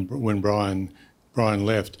 2005 when Brian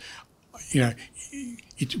left. You know,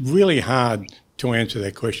 it's really hard to answer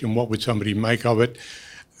that question. What would somebody make of it?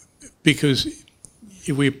 Because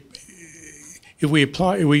if we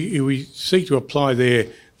seek to apply their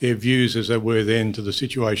views as they were then to the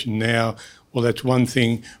situation now, well, that's one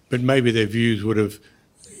thing. But maybe their views would have,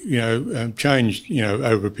 changed,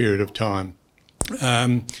 over a period of time.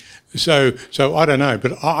 So I don't know,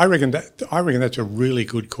 but I reckon that's a really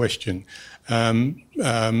good question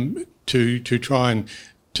to try and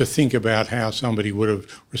to think about how somebody would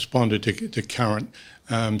have responded to current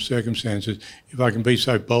circumstances. If I can be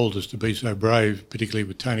so bold as to be so brave, particularly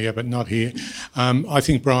with Tony Abbott not here, I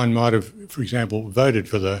think Brian might have, for example, voted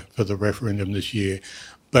for the referendum this year.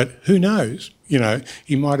 But who knows?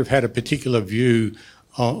 He might have had a particular view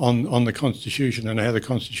on the Constitution and how the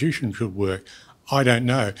Constitution should work. I don't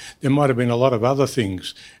know. There might have been a lot of other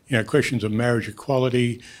things, questions of marriage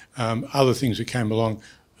equality, other things that came along.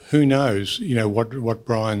 Who knows, what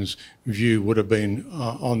Brian's view would have been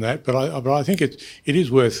on that. But I think it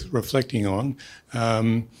is worth reflecting on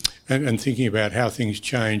and thinking about how things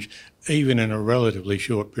change, even in a relatively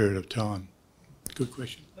short period of time. Good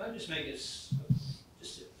question. Can I just make this...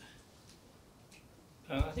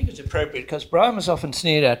 I think it's appropriate because Brian was often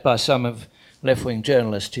sneered at by some of left-wing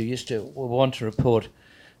journalists who used to want to report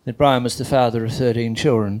that Brian was the father of 13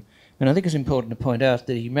 children. And I think it's important to point out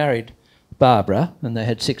that he married Barbara, and they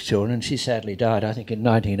had 6 children, and she sadly died, I think, in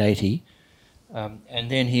 1980.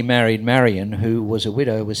 And then he married Marion, who was a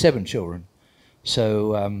widow with 7 children.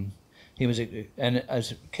 So he was, and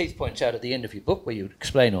as Keith points out at the end of your book, where you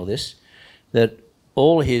explain all this, that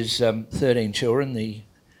all his 13 children,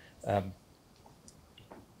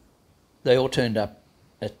 they all turned up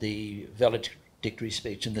at the valedictory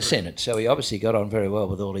speech in the Senate. So he obviously got on very well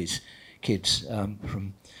with all his kids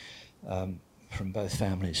from both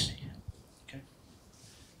families. Okay.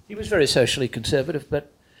 He was very socially conservative,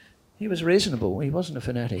 but he was reasonable. He wasn't a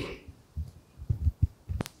fanatic.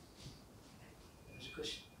 There's a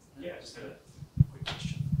question. Yeah, just a quick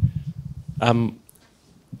question.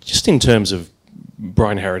 Just in terms of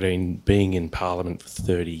Brian Harradine being in Parliament for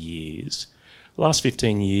 30 years, the last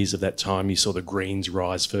 15 years of that time, you saw the Greens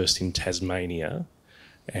rise first in Tasmania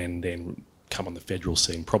and then come on the federal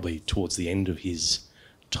scene probably towards the end of his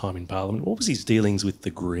time in Parliament. What was his dealings with the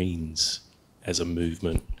Greens as a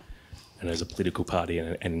movement and as a political party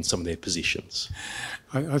and in some of their positions?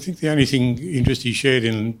 I think the only interest he shared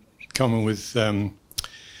in common with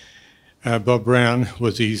Bob Brown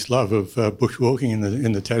was his love of bushwalking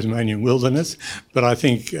in the Tasmanian wilderness. But I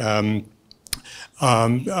think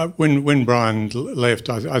when Brian left,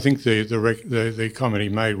 I think the comment he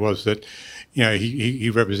made was that he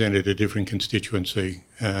represented a different constituency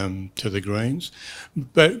to the Greens,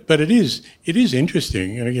 but it is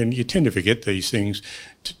interesting, and again you tend to forget these things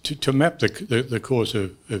to map the course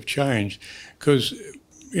of change, because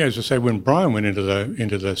as I say, when Brian went into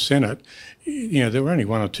the Senate, there were only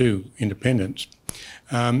 1 or 2 independents.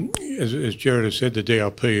 As Gerard has said, the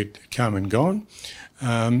DLP had come and gone.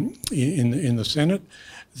 In the Senate,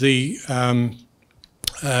 the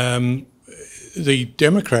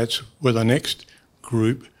Democrats were the next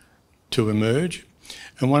group to emerge,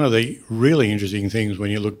 and one of the really interesting things when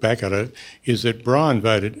you look back at it is that Brian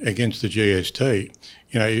voted against the GST.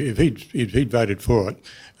 If he'd voted for it,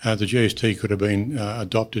 the GST could have been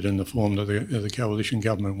adopted in the form that the coalition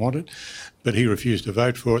government wanted, but he refused to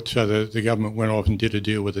vote for it, so the government went off and did a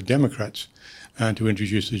deal with the Democrats to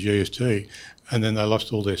introduce the GST. And then they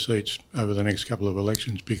lost all their seats over the next couple of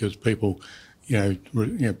elections because people,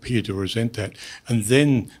 appeared to resent that. And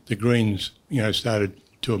then the Greens, started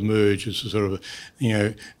to emerge as a sort of,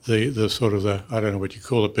 the sort of the, I don't know what you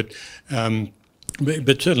call it, but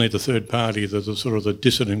certainly the third party, the sort of the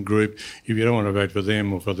dissident group. If you don't want to vote for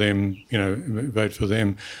them or for them, vote for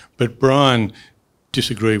them. But Brian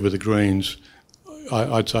disagreed with the Greens,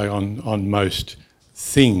 I'd say, on most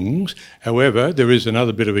things. However, there is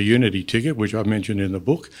another bit of a unity ticket, which I mentioned in the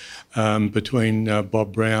book, between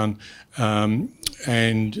Bob Brown and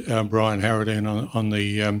Brian Harradine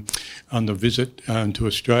on the visit to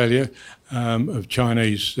Australia of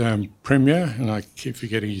Chinese Premier, and I keep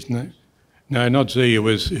forgetting his name. No, not Xi. It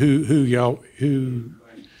was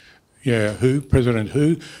President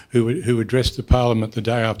who addressed the Parliament the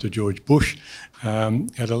day after George Bush. Brian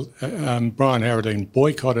Harradine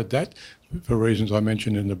boycotted that for reasons I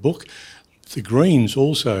mentioned in the book. The Greens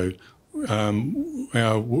also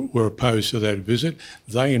were opposed to that visit.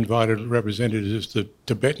 They invited representatives of the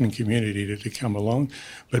Tibetan community to come along,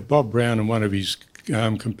 but Bob Brown and one of his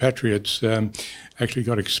compatriots actually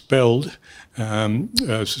got expelled,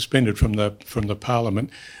 suspended from the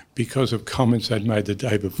Parliament because of comments they'd made the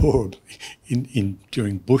day before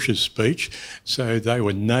during Bush's speech. So they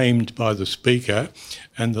were named by the Speaker,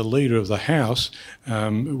 and the Leader of the House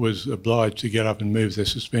was obliged to get up and move their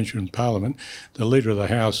suspension in Parliament. The Leader of the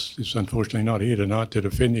House is unfortunately not here tonight to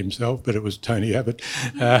defend himself, but it was Tony Abbott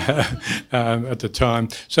at the time.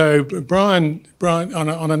 So Brian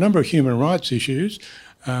on a number of human rights issues,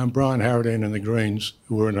 Brian Harradine and the Greens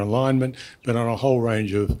were in alignment, but on a whole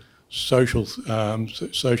range of social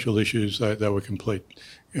issues, they were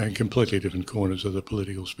completely different corners of the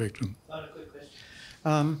political spectrum. Final quick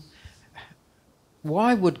question.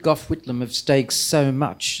 Why would Gough Whitlam have staked so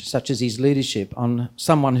much, such as his leadership, on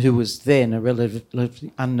someone who was then a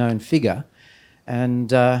relatively unknown figure? And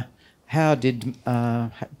how did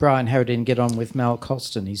Brian Harradine get on with Mal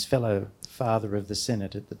Colston, his fellow father of the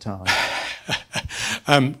Senate at the time?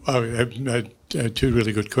 Two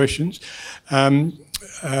really good questions. Sorry,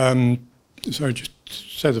 just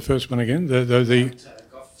say the first one again.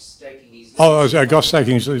 Gough staking his Gough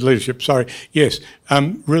staking his leadership. Sorry. Yes,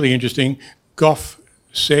 really interesting. Gough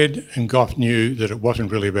said and Gough knew that it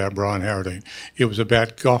wasn't really about Brian Harradine. It was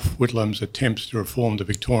about Gough Whitlam's attempts to reform the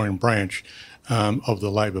Victorian branch of the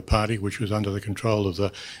Labor Party, which was under the control of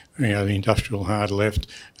the industrial hard left,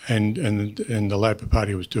 and the Labor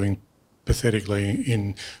Party was doing pathetically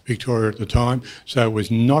in Victoria at the time. So it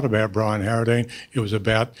was not about Brian Harradine, it was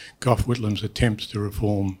about Gough Whitlam's attempts to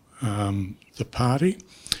reform the party.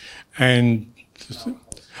 And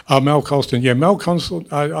Mal Colston, Mal Colston,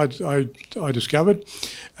 I discovered.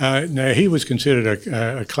 Now, he was considered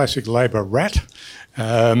a classic Labor rat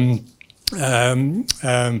for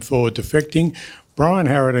defecting. Brian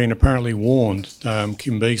Harradine apparently warned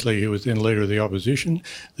Kim Beazley, who was then Leader of the Opposition,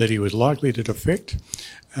 that he was likely to defect.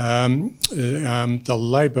 The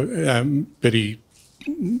Labor, but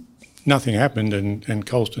nothing happened, and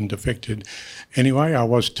Colston defected anyway. I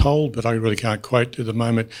was told, but I really can't quote at the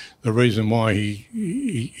moment the reason why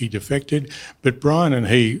he defected. But Brian and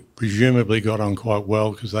he presumably got on quite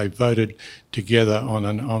well because they voted together on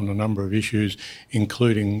a number of issues,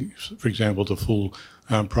 including, for example, the full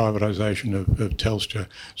privatisation of Telstra.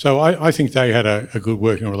 So I think they had a good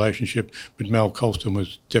working relationship, but Mal Colston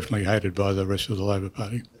was definitely hated by the rest of the Labor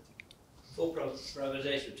Party. Full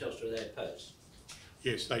privatisation of Telstra, they opposed.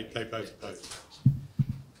 Yes, they both opposed.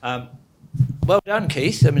 Well done,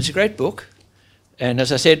 Keith. It's a great book. And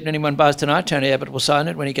as I said, anyone buys tonight, Tony Abbott will sign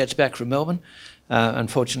it when he gets back from Melbourne.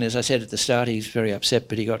 Unfortunately, as I said at the start, he's very upset,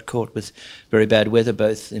 but he got caught with very bad weather,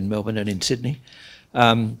 both in Melbourne and in Sydney.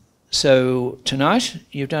 So tonight,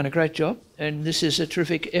 you've done a great job, and this is a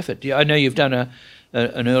terrific effort. I know you've done an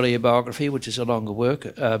earlier biography, which is a longer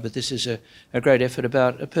work, but this is a great effort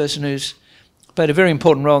about a person who's played a very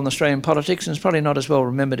important role in Australian politics and is probably not as well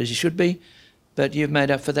remembered as he should be, but you've made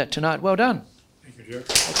up for that tonight. Well done. Thank you, Joe.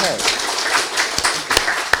 Okay.